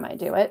every time I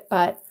do it,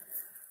 but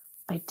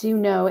I do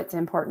know it's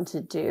important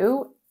to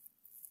do.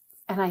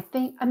 And I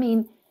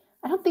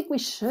don't think we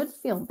should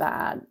feel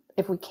bad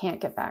if we can't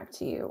get back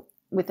to you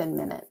within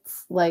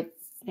minutes. Like,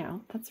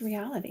 that's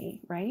reality,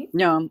 right?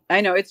 No,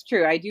 I know it's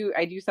true. I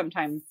do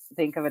sometimes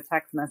think of a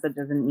text message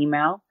as an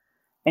email,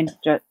 and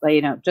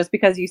just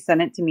because you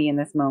sent it to me in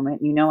this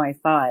moment, I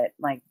saw it.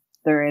 Like,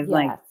 there is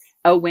like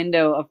a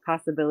window of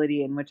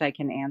possibility in which I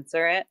can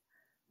answer it,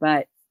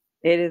 but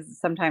it is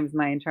sometimes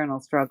my internal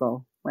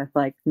struggle with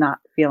like not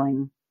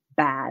feeling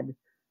bad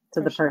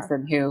to the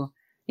person who,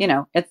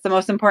 it's the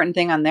most important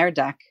thing on their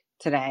deck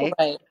today.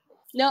 Right.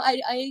 No,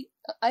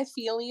 I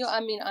feel you.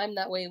 I mean, I'm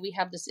that way. We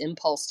have this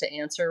impulse to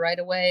answer right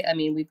away. I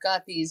mean, we've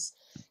got these,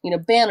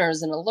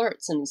 banners and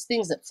alerts and these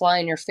things that fly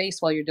in your face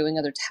while you're doing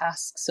other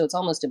tasks. So it's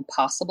almost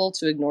impossible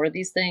to ignore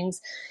these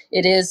things.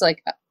 It is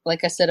like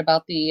I said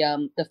about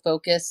the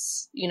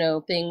focus,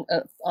 thing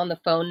on the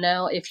phone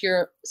now. If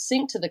you're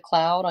synced to the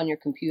cloud on your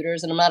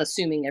computers, and I'm not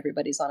assuming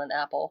everybody's on an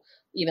Apple,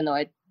 even though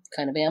I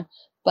kind of am,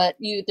 but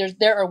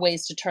there are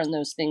ways to turn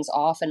those things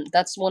off. And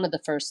that's one of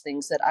the first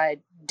things that I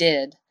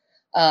did.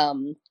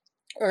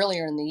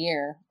 earlier in the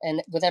year,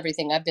 and with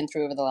everything I've been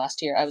through over the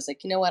last year, I was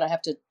like, you know what, I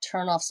have to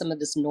turn off some of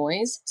this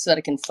noise so that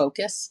I can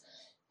focus.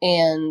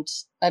 And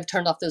I've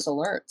turned off those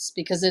alerts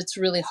because it's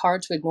really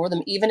hard to ignore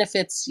them. Even if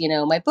it's,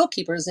 my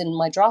bookkeeper's in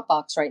my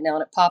Dropbox right now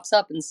and it pops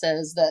up and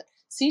says that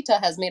Sita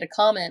has made a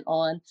comment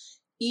on,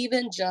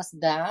 even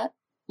just that,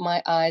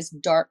 my eyes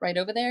dart right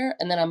over there.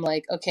 And then I'm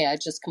like, okay, I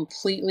just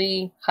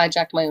completely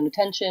hijacked my own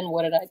attention.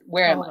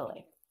 Where am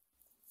I?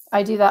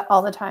 I do that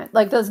all the time.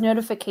 Like those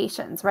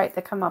notifications, right,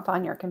 that come up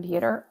on your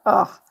computer.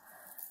 Oh,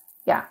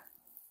 yeah.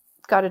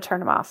 Got to turn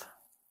them off.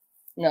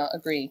 No,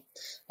 agree.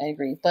 I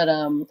agree. But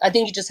I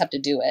think you just have to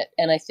do it.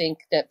 And I think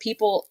that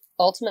people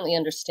ultimately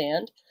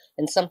understand.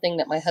 And something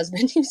that my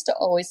husband used to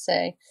always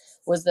say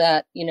was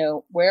that,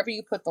 wherever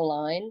you put the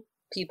line,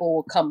 people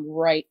will come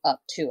right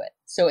up to it.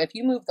 So if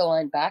you move the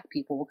line back,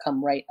 people will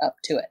come right up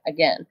to it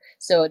again.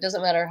 So it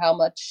doesn't matter how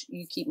much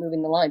you keep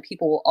moving the line.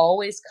 People will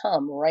always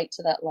come right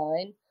to that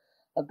line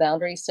of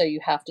boundary. So you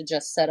have to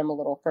just set them a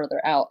little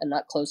further out and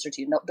not closer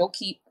to you. No, don't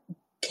keep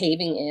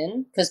caving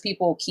in because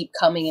people will keep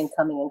coming and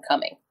coming and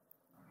coming.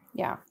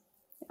 Yeah.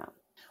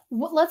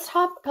 Well, let's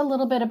talk a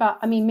little bit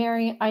about,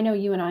 Mary, I know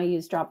you and I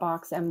use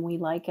Dropbox and we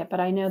like it, but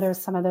I know there's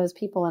some of those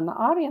people in the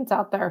audience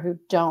out there who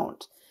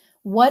don't.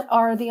 What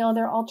are the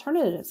other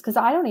alternatives? Because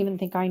I don't even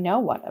think I know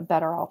what a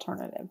better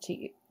alternative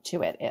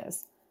to it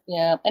is.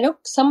 Yeah, I know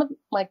some of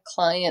my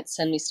clients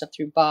send me stuff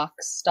through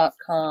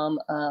Box.com.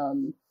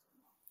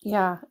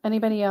 Yeah.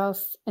 Anybody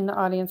else in the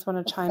audience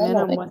want to chime in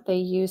on what they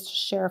use to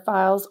share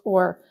files?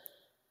 Or,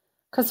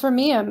 because for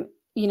me,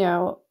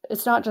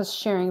 it's not just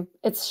sharing,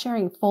 it's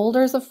sharing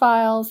folders of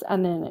files,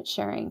 and then it's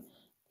sharing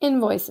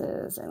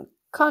invoices and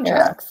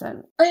contracts.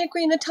 And I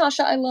agree,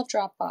 Natasha. I love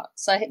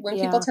Dropbox. When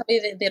people tell me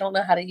that they don't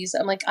know how to use it,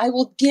 I'm like, I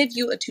will give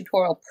you a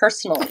tutorial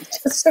personally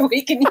just so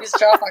we can use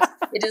Dropbox.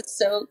 It is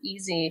so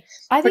easy.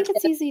 I think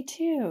it's easy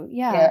too.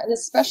 Yeah, and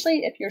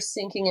especially if you're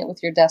syncing it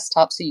with your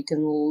desktop, so you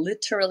can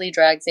literally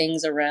drag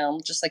things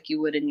around just like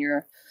you would in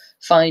your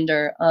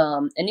Finder.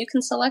 And you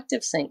can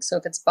selective sync. So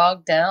if it's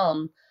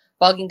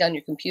bogging down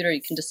your computer, you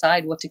can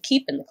decide what to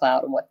keep in the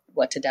cloud and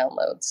what to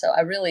download. So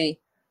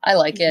I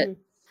like it.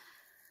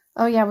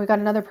 Oh yeah, we've got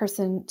another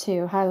person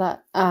too.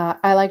 Hyla,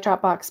 I like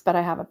Dropbox, but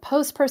I have a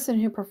post person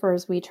who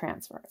prefers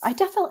WeTransfer. I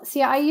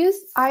definitely I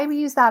use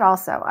that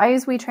also. I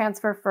use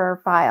WeTransfer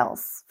for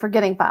files, for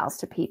getting files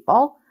to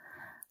people,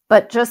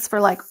 but just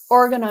for like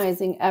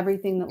organizing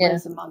everything that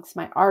lives amongst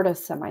my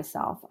artists and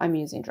myself, I'm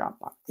using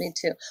Dropbox. Me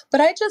too. But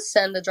I just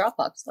send the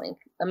Dropbox link.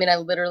 I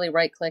literally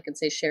right click and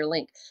say share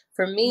link.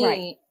 For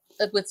me,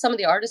 with some of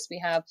the artists we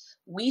have,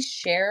 we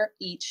share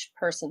each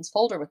person's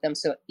folder with them.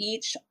 So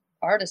each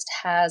artist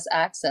has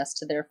access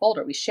to their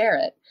folder. We share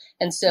it.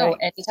 And so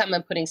anytime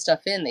I'm putting stuff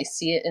in, they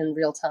see it in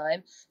real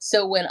time.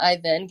 So when I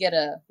then get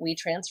a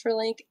WeTransfer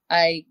link,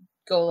 I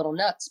go a little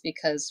nuts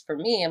because for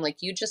me, I'm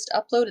like, you just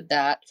uploaded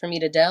that for me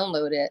to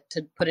download it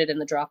to put it in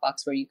the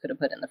Dropbox where you could have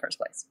put it in the first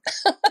place.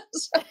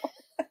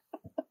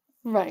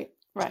 Right.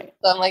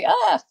 So I'm like,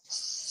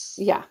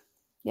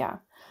 Yeah.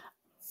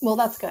 Well,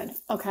 that's good.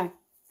 Okay.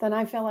 Then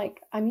I feel like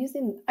I'm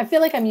using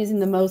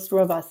the most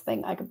robust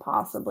thing I could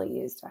possibly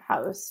use to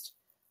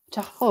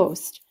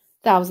host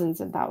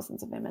thousands and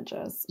thousands of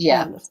images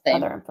and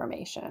other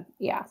information.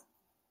 Yeah.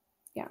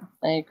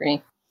 I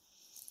agree.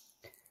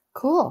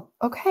 Cool.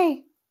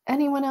 Okay.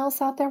 Anyone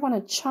else out there want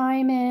to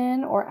chime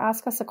in or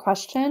ask us a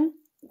question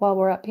while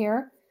we're up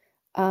here?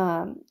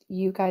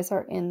 You guys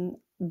are in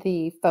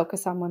the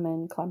Focus on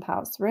Women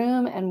Clubhouse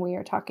room, and we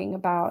are talking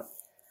about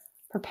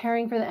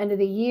preparing for the end of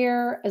the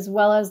year as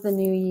well as the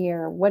new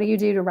year. What do you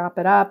do to wrap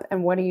it up,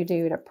 and what do you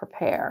do to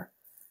prepare?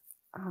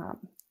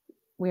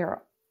 We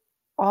are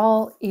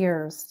all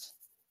ears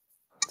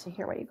to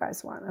hear what you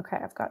guys want. Okay,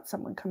 I've got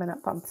someone coming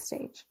up on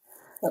stage.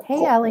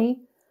 Hey, Ellie.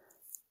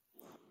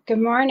 Good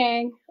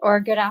morning or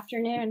good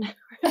afternoon,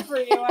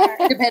 wherever you are.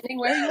 Depending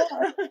where you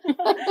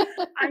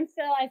are. I'm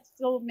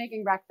still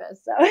making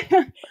breakfast. So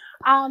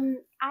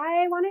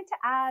I wanted to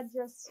add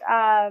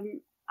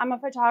I'm a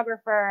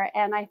photographer,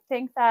 and I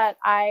think that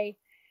I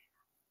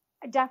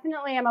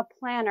definitely am a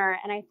planner,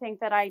 and I think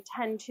that I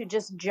tend to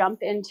just jump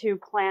into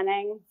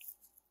planning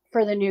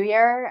for the new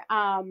year.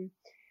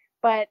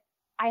 But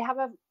I have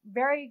a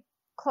very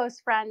close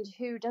friend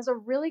who does a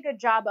really good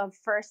job of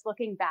first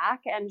looking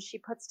back, and she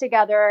puts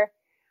together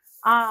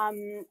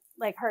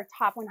like her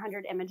top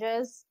 100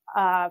 images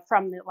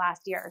from the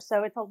last year.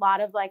 So it's a lot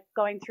of like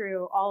going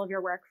through all of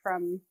your work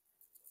from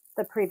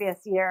the previous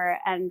year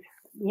and,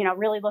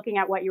 really looking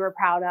at what you were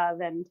proud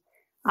of. And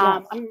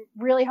I'm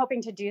really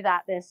hoping to do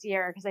that this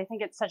year because I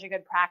think it's such a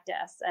good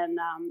practice. And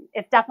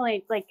it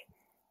definitely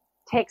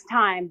takes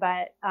time,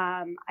 but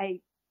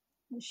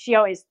she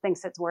always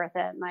thinks it's worth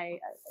it. And I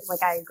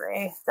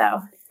agree.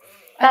 So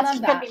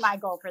that's going to be my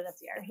goal for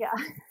this year.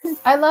 Yeah.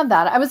 I love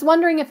that. I was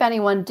wondering if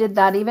anyone did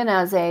that even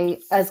as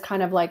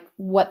kind of like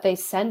what they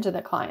send to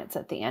the clients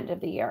at the end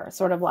of the year,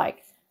 sort of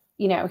like,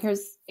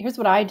 here's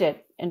what I did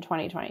in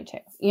 2022,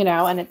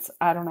 and it's,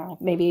 I don't know,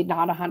 maybe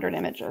not 100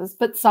 images,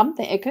 but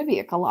something, it could be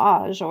a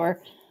collage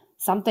or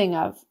something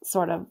of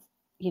sort of,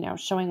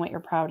 showing what you're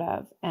proud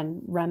of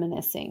and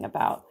reminiscing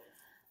about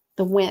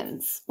the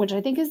wins, which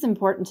I think is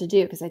important to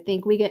do, because I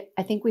think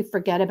we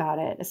forget about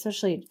it,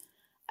 especially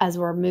as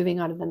we're moving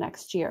on to the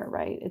next year,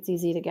 right? It's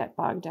easy to get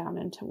bogged down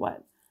into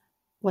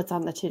what's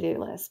on the to-do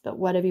list, but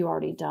what have you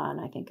already done,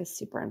 I think, is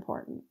super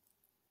important.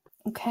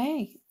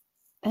 Okay.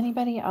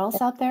 Anybody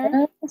else out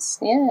there? Yes,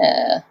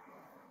 yeah.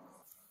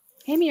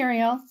 Hey,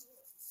 Muriel.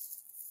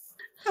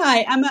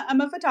 Hi,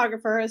 I'm a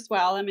photographer as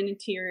well. I'm an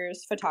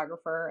interiors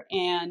photographer.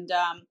 And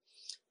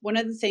one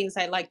of the things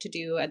I like to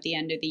do at the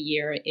end of the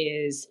year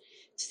is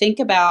think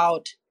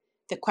about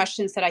the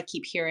questions that I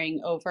keep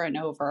hearing over and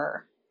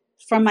over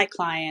from my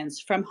clients,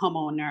 from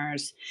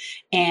homeowners,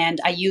 and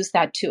I use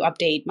that to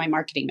update my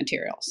marketing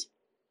materials.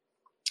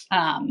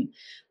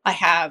 I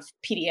have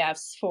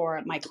PDFs for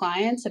my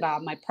clients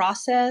about my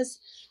process.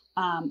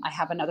 I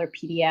have another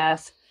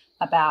PDF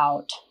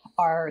about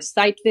our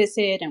site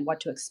visit and what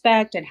to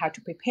expect and how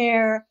to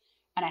prepare.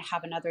 And I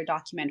have another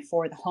document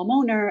for the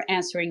homeowner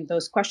answering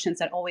those questions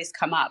that always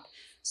come up.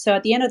 So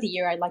at the end of the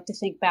year, I'd like to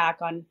think back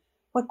on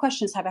what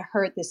questions have I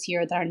heard this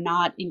year that are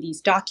not in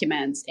these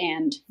documents,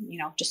 and,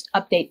 just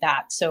update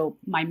that. So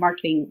my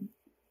marketing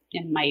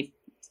and I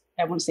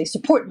want to say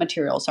support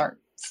materials are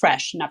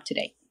fresh and up to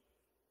date.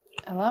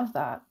 I love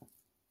that.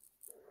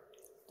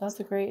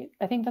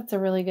 I think that's a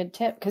really good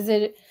tip, because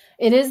it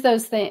is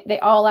those things. They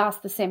all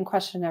ask the same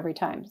question every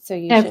time. So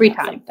you should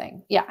have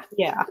something. Yeah.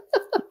 Yeah.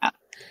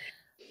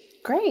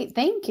 Great.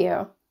 Thank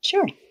you.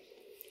 Sure.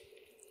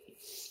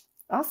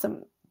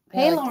 Awesome.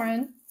 Hey,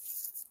 Lauren.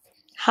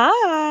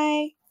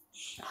 Hi.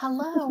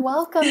 Hello.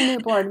 Welcome, new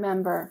board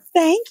member.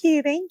 Thank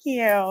you.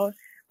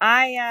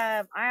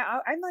 I'm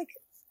like,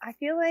 I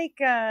feel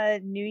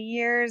like New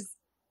Year's,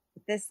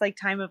 this like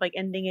time of like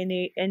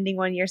ending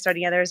one year,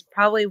 starting other, is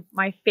probably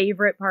my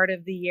favorite part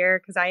of the year,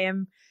 because I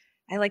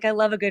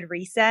love a good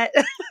reset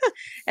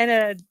and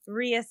a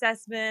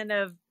reassessment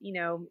of,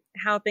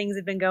 how things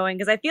have been going.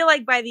 Because I feel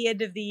like by the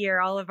end of the year,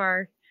 all of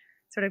our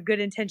sort of good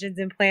intentions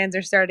and plans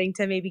are starting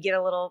to maybe get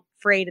a little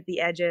frayed at the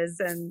edges.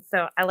 And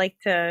so I like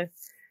to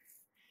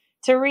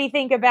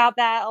rethink about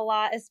that a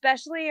lot,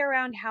 especially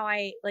around how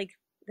I like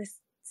this.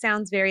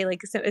 Sounds very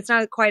like, so it's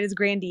not quite as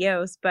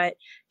grandiose, but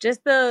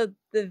just the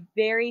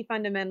very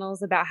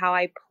fundamentals about how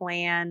I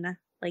plan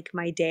like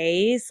my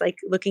days, like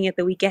looking at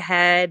the week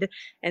ahead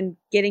and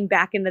getting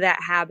back into that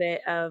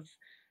habit of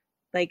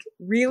like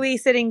really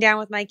sitting down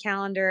with my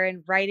calendar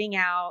and writing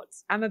out.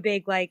 I'm a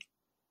big, like,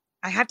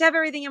 I have to have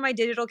everything in my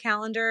digital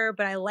calendar,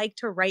 but I like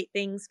to write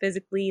things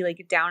physically,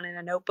 like down in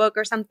a notebook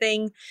or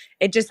something.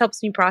 It just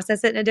helps me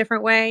process it in a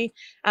different way.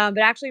 But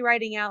actually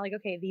writing out like,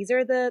 okay, these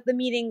are the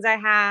meetings I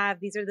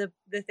have. These are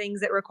the things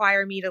that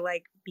require me to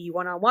like be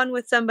one-on-one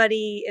with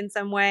somebody in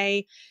some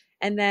way.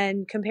 And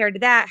then compared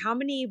to that, how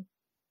many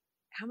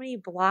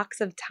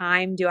blocks of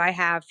time do I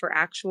have for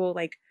actual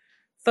like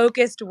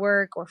focused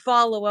work or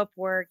follow-up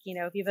work?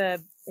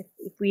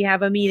 If we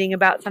have a meeting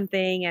about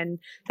something and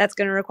that's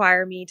going to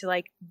require me to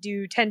like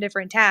do 10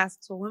 different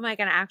tasks, well, when am I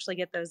going to actually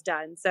get those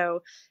done?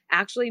 So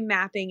actually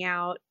mapping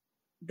out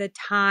the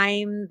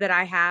time that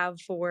I have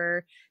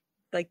for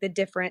like the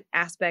different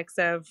aspects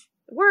of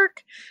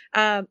work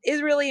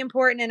is really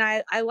important. And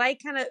I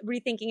like kind of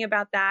rethinking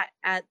about that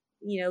at,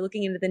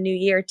 looking into the new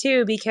year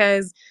too,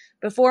 because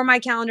before my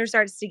calendar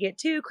starts to get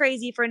too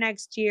crazy for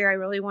next year, I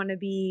really want to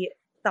be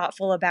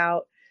thoughtful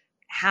about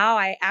how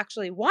I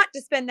actually want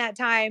to spend that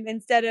time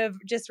instead of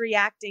just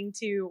reacting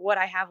to what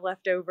I have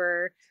left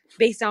over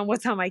based on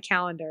what's on my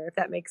calendar, if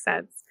that makes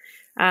sense.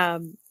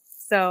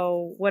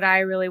 So what I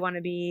really want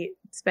to be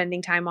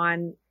spending time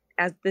on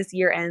as this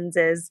year ends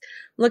is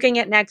looking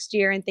at next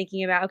year and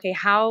thinking about, okay,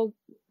 how,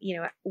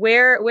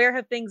 where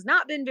have things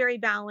not been very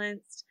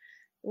balanced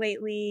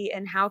lately,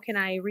 and how can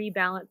I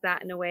rebalance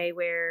that in a way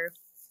where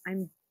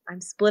I'm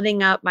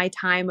splitting up my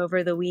time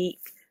over the week,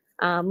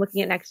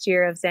 looking at next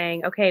year of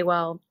saying, okay,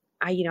 well,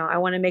 I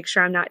want to make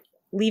sure I'm not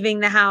leaving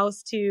the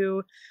house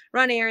to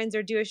run errands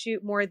or do a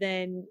shoot more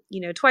than,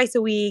 twice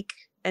a week.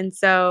 And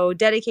so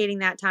dedicating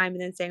that time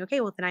and then saying, okay,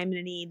 well, then I'm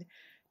going to need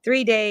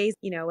 3 days,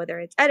 whether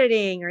it's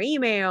editing or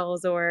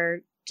emails or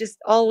just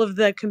all of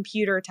the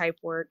computer type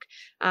work.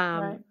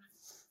 Right.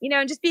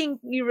 And just being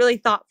really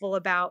thoughtful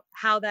about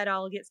how that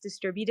all gets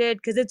distributed,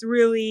 because it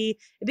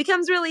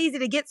becomes really easy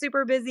to get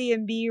super busy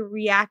and be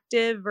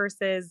reactive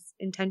versus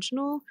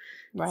intentional.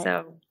 Right.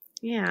 So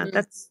yeah,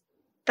 that's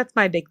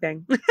my big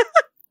thing.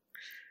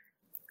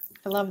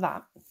 I love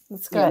that.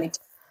 That's good.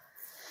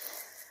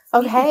 Yeah.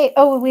 Okay.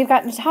 Oh, we've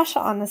got Natasha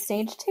on the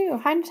stage too.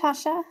 Hi,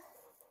 Natasha.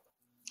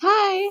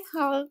 Hi.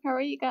 How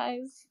are you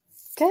guys?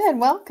 Good.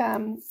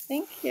 Welcome.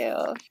 Thank you.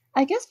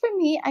 I guess for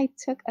me, I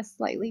took a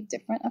slightly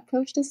different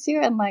approach this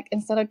year, and like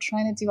instead of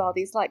trying to do all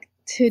these like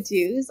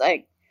to-dos,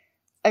 I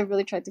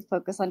really tried to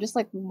focus on just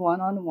like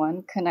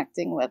one-on-one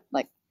connecting with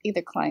like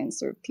either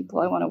clients or people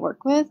I want to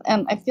work with.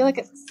 And I feel like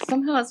it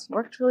somehow has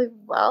worked really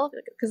well,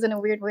 because in a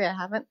weird way, I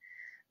haven't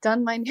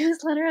done my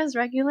newsletter as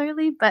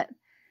regularly, but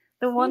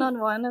the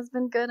one-on-one has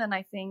been good. And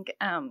I think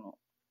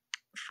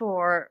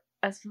for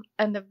as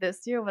end of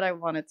this year, what I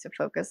wanted to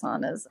focus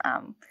on is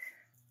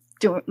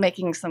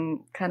making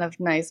some kind of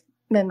nice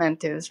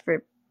mementos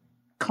for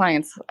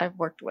clients I've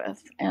worked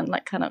with, and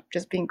like kind of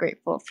just being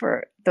grateful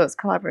for those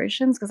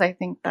collaborations, because I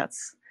think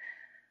that's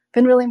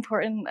been really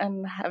important,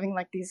 and having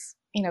like these,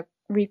 you know,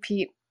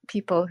 repeat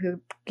people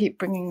who keep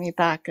bringing me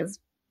back has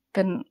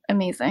been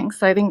amazing.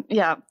 So I think,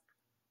 yeah,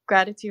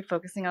 gratitude,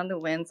 focusing on the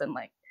wins, and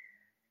like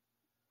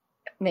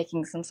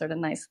making some sort of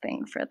nice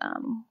thing for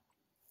them.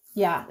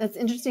 Yeah, it's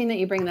interesting that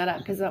you bring that up,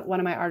 because one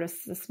of my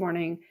artists this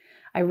morning,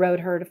 I wrote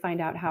her to find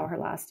out how her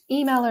last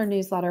email or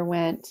newsletter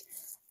went.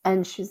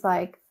 And she's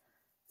like,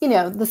 you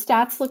know, the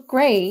stats look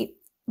great,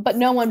 but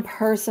no one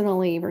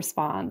personally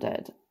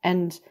responded.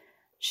 And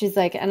she's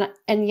like,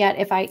 and yet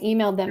if I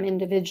emailed them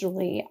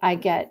individually, I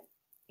get,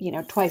 you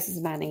know, twice as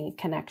many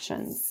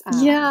connections.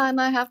 Yeah, and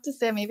I have to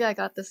say, maybe I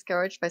got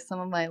discouraged by some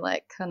of my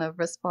like kind of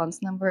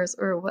response numbers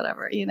or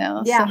whatever, you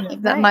know. Yeah, so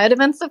that might have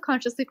been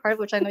subconsciously part of,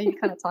 which I know you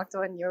kind of talked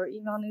about in your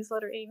email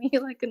newsletter, Amy,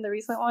 like in the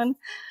recent one.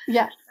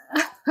 Yeah.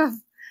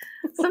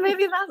 So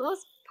maybe that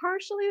was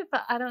partially,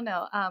 but I don't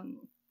know.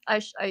 I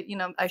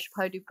should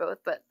probably do both,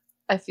 but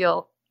I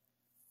feel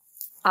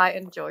I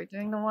enjoy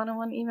doing the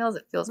one-on-one emails.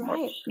 It feels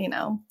more, you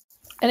know.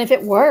 And if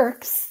it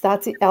works,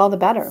 that's all the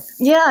better.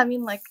 Yeah, I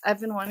mean, like I've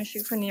been wanting to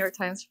shoot for New York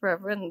Times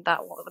forever, and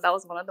that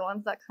was one of the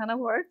ones that kind of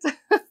worked.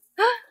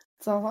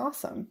 So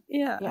awesome.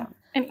 Yeah.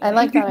 Anyway. I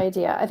like that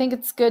idea. I think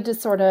it's good to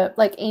sort of,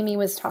 like Amy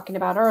was talking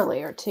about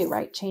earlier too,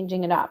 right?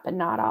 Changing it up and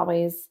not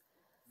always,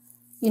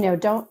 you know,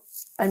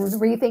 and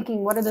rethinking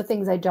what are the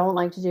things I don't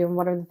like to do and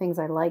what are the things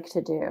I like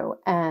to do,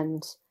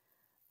 and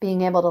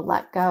being able to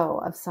let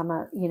go of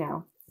some, you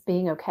know,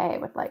 being okay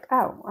with like,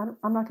 oh,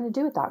 I'm not going to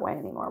do it that way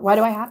anymore. Why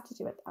do I have to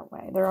do it that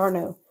way? There are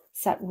no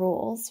set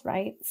rules,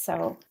 right?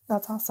 So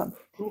that's awesome.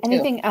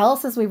 Anything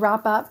else as we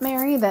wrap up,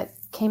 Mary, that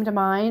came to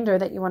mind or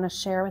that you want to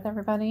share with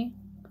everybody?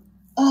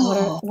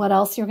 What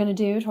else you're going to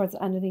do towards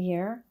the end of the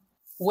year?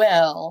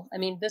 Well, I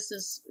mean, this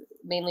is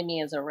mainly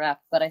me as a rep,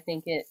 but I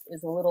think it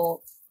is a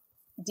little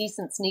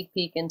decent sneak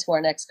peek into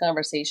our next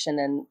conversation,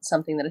 and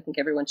something that I think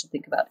everyone should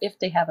think about if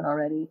they haven't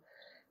already,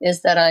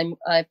 is that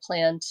I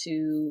plan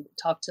to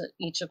talk to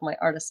each of my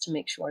artists to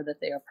make sure that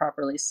they are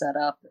properly set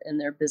up in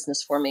their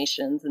business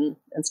formations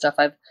and stuff.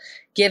 I've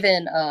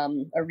given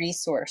a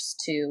resource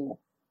to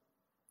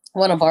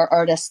one of our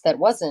artists that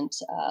wasn't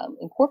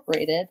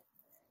incorporated.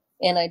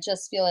 And I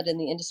just feel it in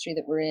the industry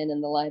that we're in,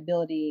 and the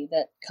liability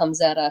that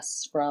comes at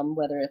us from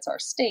whether it's our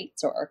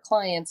states or our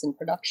clients in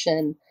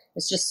production.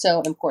 It's just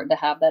so important to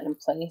have that in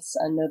place.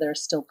 I know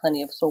there's still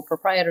plenty of sole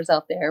proprietors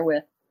out there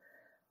with,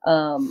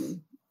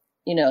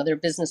 you know, their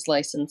business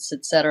license,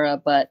 et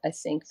cetera. But I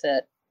think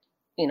that,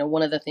 you know,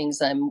 one of the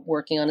things I'm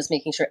working on is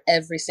making sure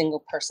every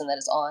single person that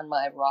is on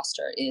my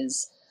roster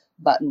is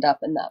buttoned up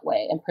in that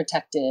way and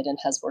protected and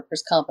has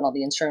workers' comp and all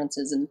the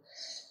insurances and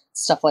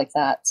stuff like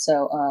that.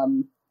 So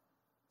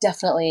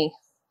definitely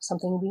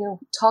something we'll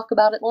talk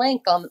about at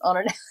length on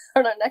our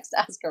next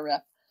Ask a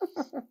Rep.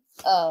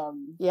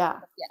 Yeah,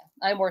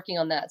 I'm working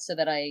on that so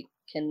that I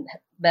can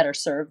better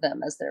serve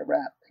them as their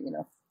rep, you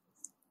know.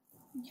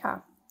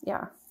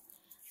 Yeah.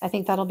 I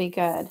think that'll be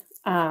good.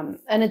 And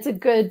it's a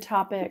good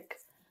topic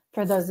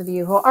for those of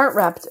you who aren't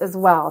repped as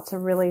well, to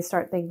really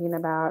start thinking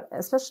about,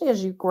 especially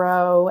as you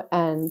grow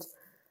and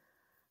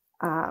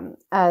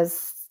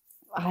as,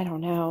 I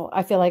don't know,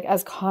 I feel like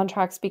as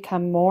contracts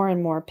become more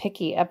and more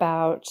picky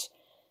about,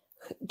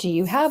 do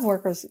you have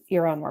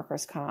your own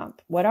workers'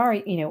 comp? What are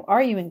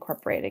you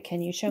incorporated?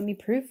 Can you show me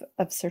proof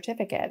of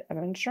certificate of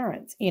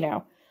insurance? You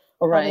know,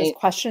 all those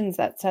questions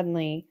that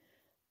suddenly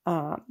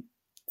I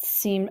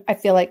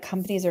feel like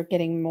companies are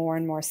getting more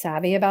and more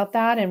savvy about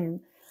that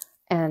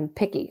and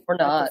picky. Or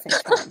not. At the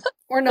same time.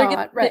 Or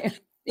not, right.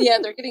 Yeah,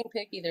 they're getting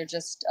picky. They're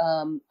just,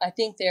 I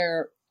think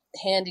they're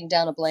handing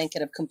down a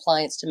blanket of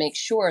compliance to make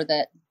sure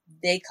that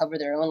they cover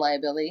their own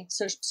liability.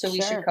 So we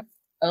should cover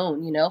our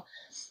own, you know.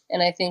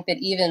 And I think that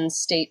even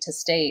state to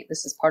state,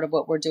 this is part of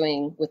what we're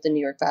doing with the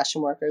New York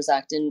Fashion Workers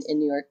Act in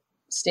New York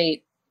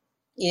State,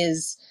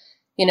 is,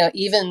 you know,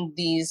 even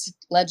these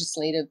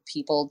legislative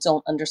people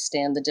don't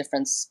understand the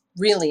difference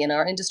really in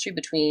our industry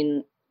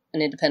between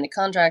an independent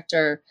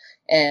contractor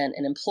and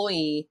an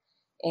employee.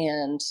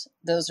 And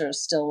those are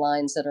still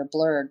lines that are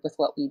blurred with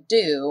what we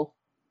do.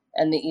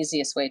 And the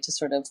easiest way to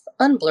sort of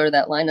unblur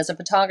that line, as a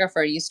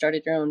photographer, you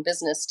started your own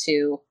business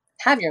to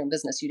have your own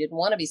business. You didn't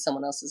want to be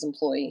someone else's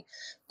employee.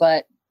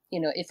 But, you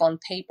know, if on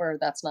paper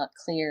that's not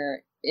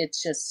clear,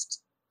 it's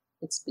just,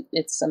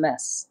 it's a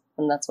mess.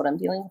 And that's what I'm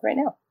dealing with right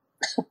now.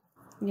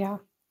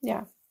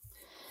 Yeah.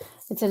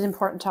 It's an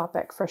important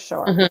topic for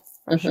sure.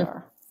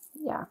 Sure.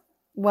 Yeah.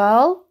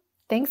 Well,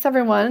 thanks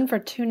everyone for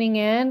tuning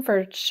in,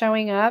 for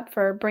showing up,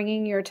 for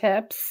bringing your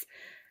tips.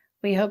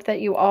 We hope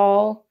that you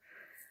all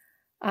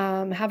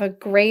have a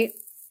great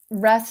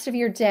rest of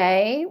your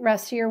day,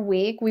 rest of your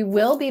week. We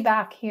will be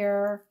back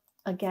here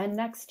again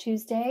next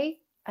Tuesday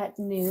at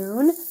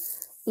noon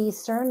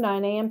Eastern,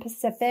 9 a.m.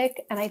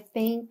 Pacific. And I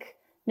think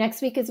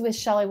next week is with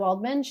Shelley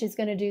Waldman. She's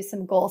going to do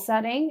some goal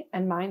setting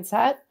and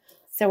mindset.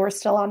 So we're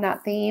still on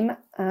that theme.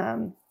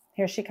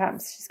 Here she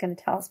comes. She's going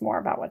to tell us more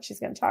about what she's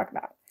going to talk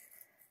about.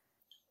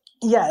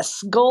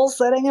 Yes, goal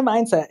setting and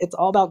mindset. It's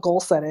all about goal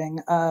setting.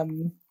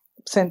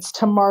 Since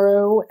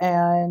tomorrow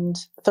and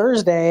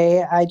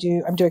Thursday,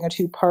 I'm doing a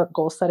 2-part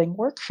goal setting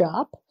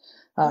workshop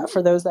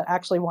for those that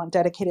actually want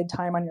dedicated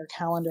time on your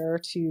calendar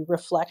to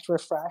reflect,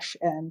 refresh,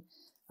 and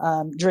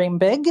dream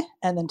big,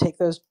 and then take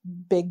those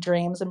big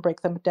dreams and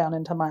break them down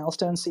into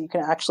milestones so you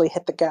can actually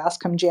hit the gas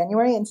come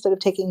January instead of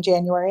taking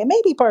January and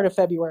maybe part of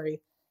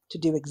February to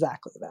do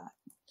exactly that.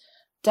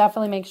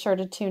 Definitely make sure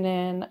to tune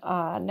in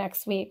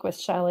next week with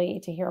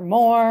Shelly to hear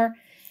more.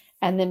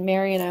 And then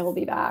Mary and I will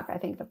be back, I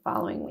think, the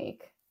following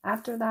week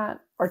after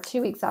that, or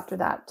 2 weeks after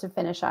that, to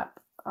finish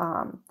up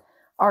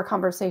our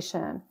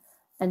conversation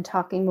and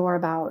talking more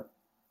about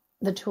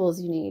the tools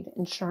you need,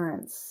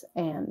 insurance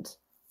and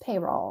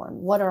payroll, and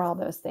what are all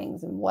those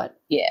things, and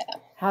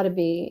how to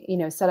be,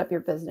 set up your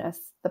business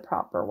the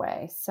proper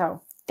way. So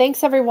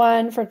thanks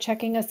everyone for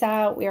checking us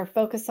out. We are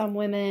Focus on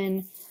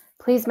Women.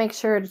 Please make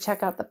sure to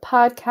check out the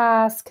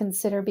podcast.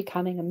 Consider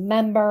becoming a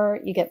member.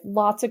 You get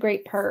lots of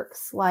great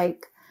perks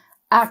like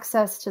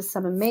access to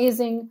some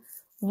amazing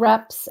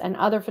reps and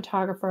other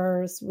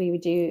photographers. You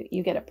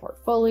get a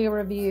portfolio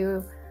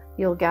review.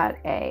 You'll get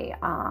a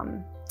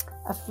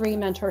free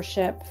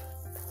mentorship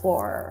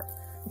for,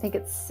 I think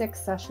it's 6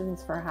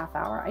 sessions for a half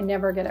hour. I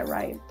never get it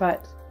right,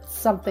 but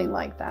something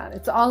like that.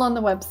 It's all on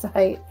the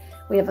website.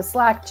 We have a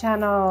Slack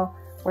channel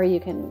where you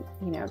can,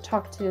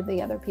 talk to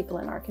the other people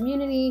in our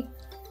community.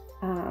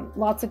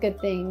 Lots of good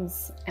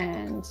things,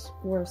 and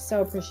we're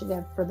so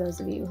appreciative for those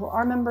of you who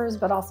are members,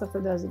 but also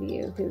for those of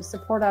you who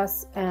support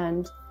us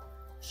and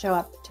show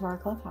up to our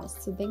clubhouse.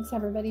 So thanks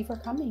everybody for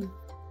coming.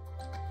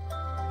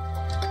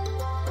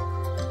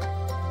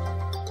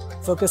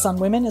 Focus on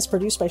Women is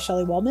produced by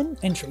Shelley Waldman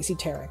and Tracy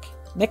Tarek.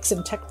 Mix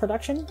and tech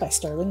production by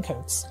Sterling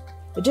Coates.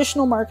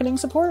 Additional marketing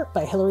support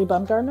by Hillary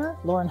Bumgardner,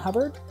 Lauren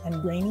Hubbard,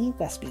 and Rainey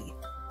Vespi.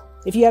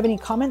 If you have any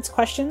comments,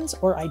 questions,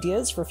 or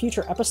ideas for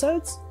future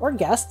episodes or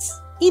guests,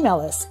 email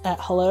us at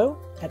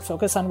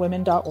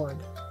hello@focusonwomen.org.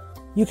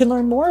 You can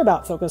learn more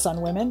about Focus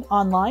on Women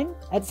online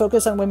at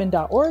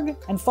focusonwomen.org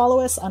and follow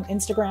us on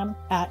Instagram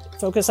at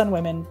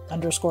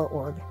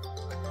focusonwomen_org.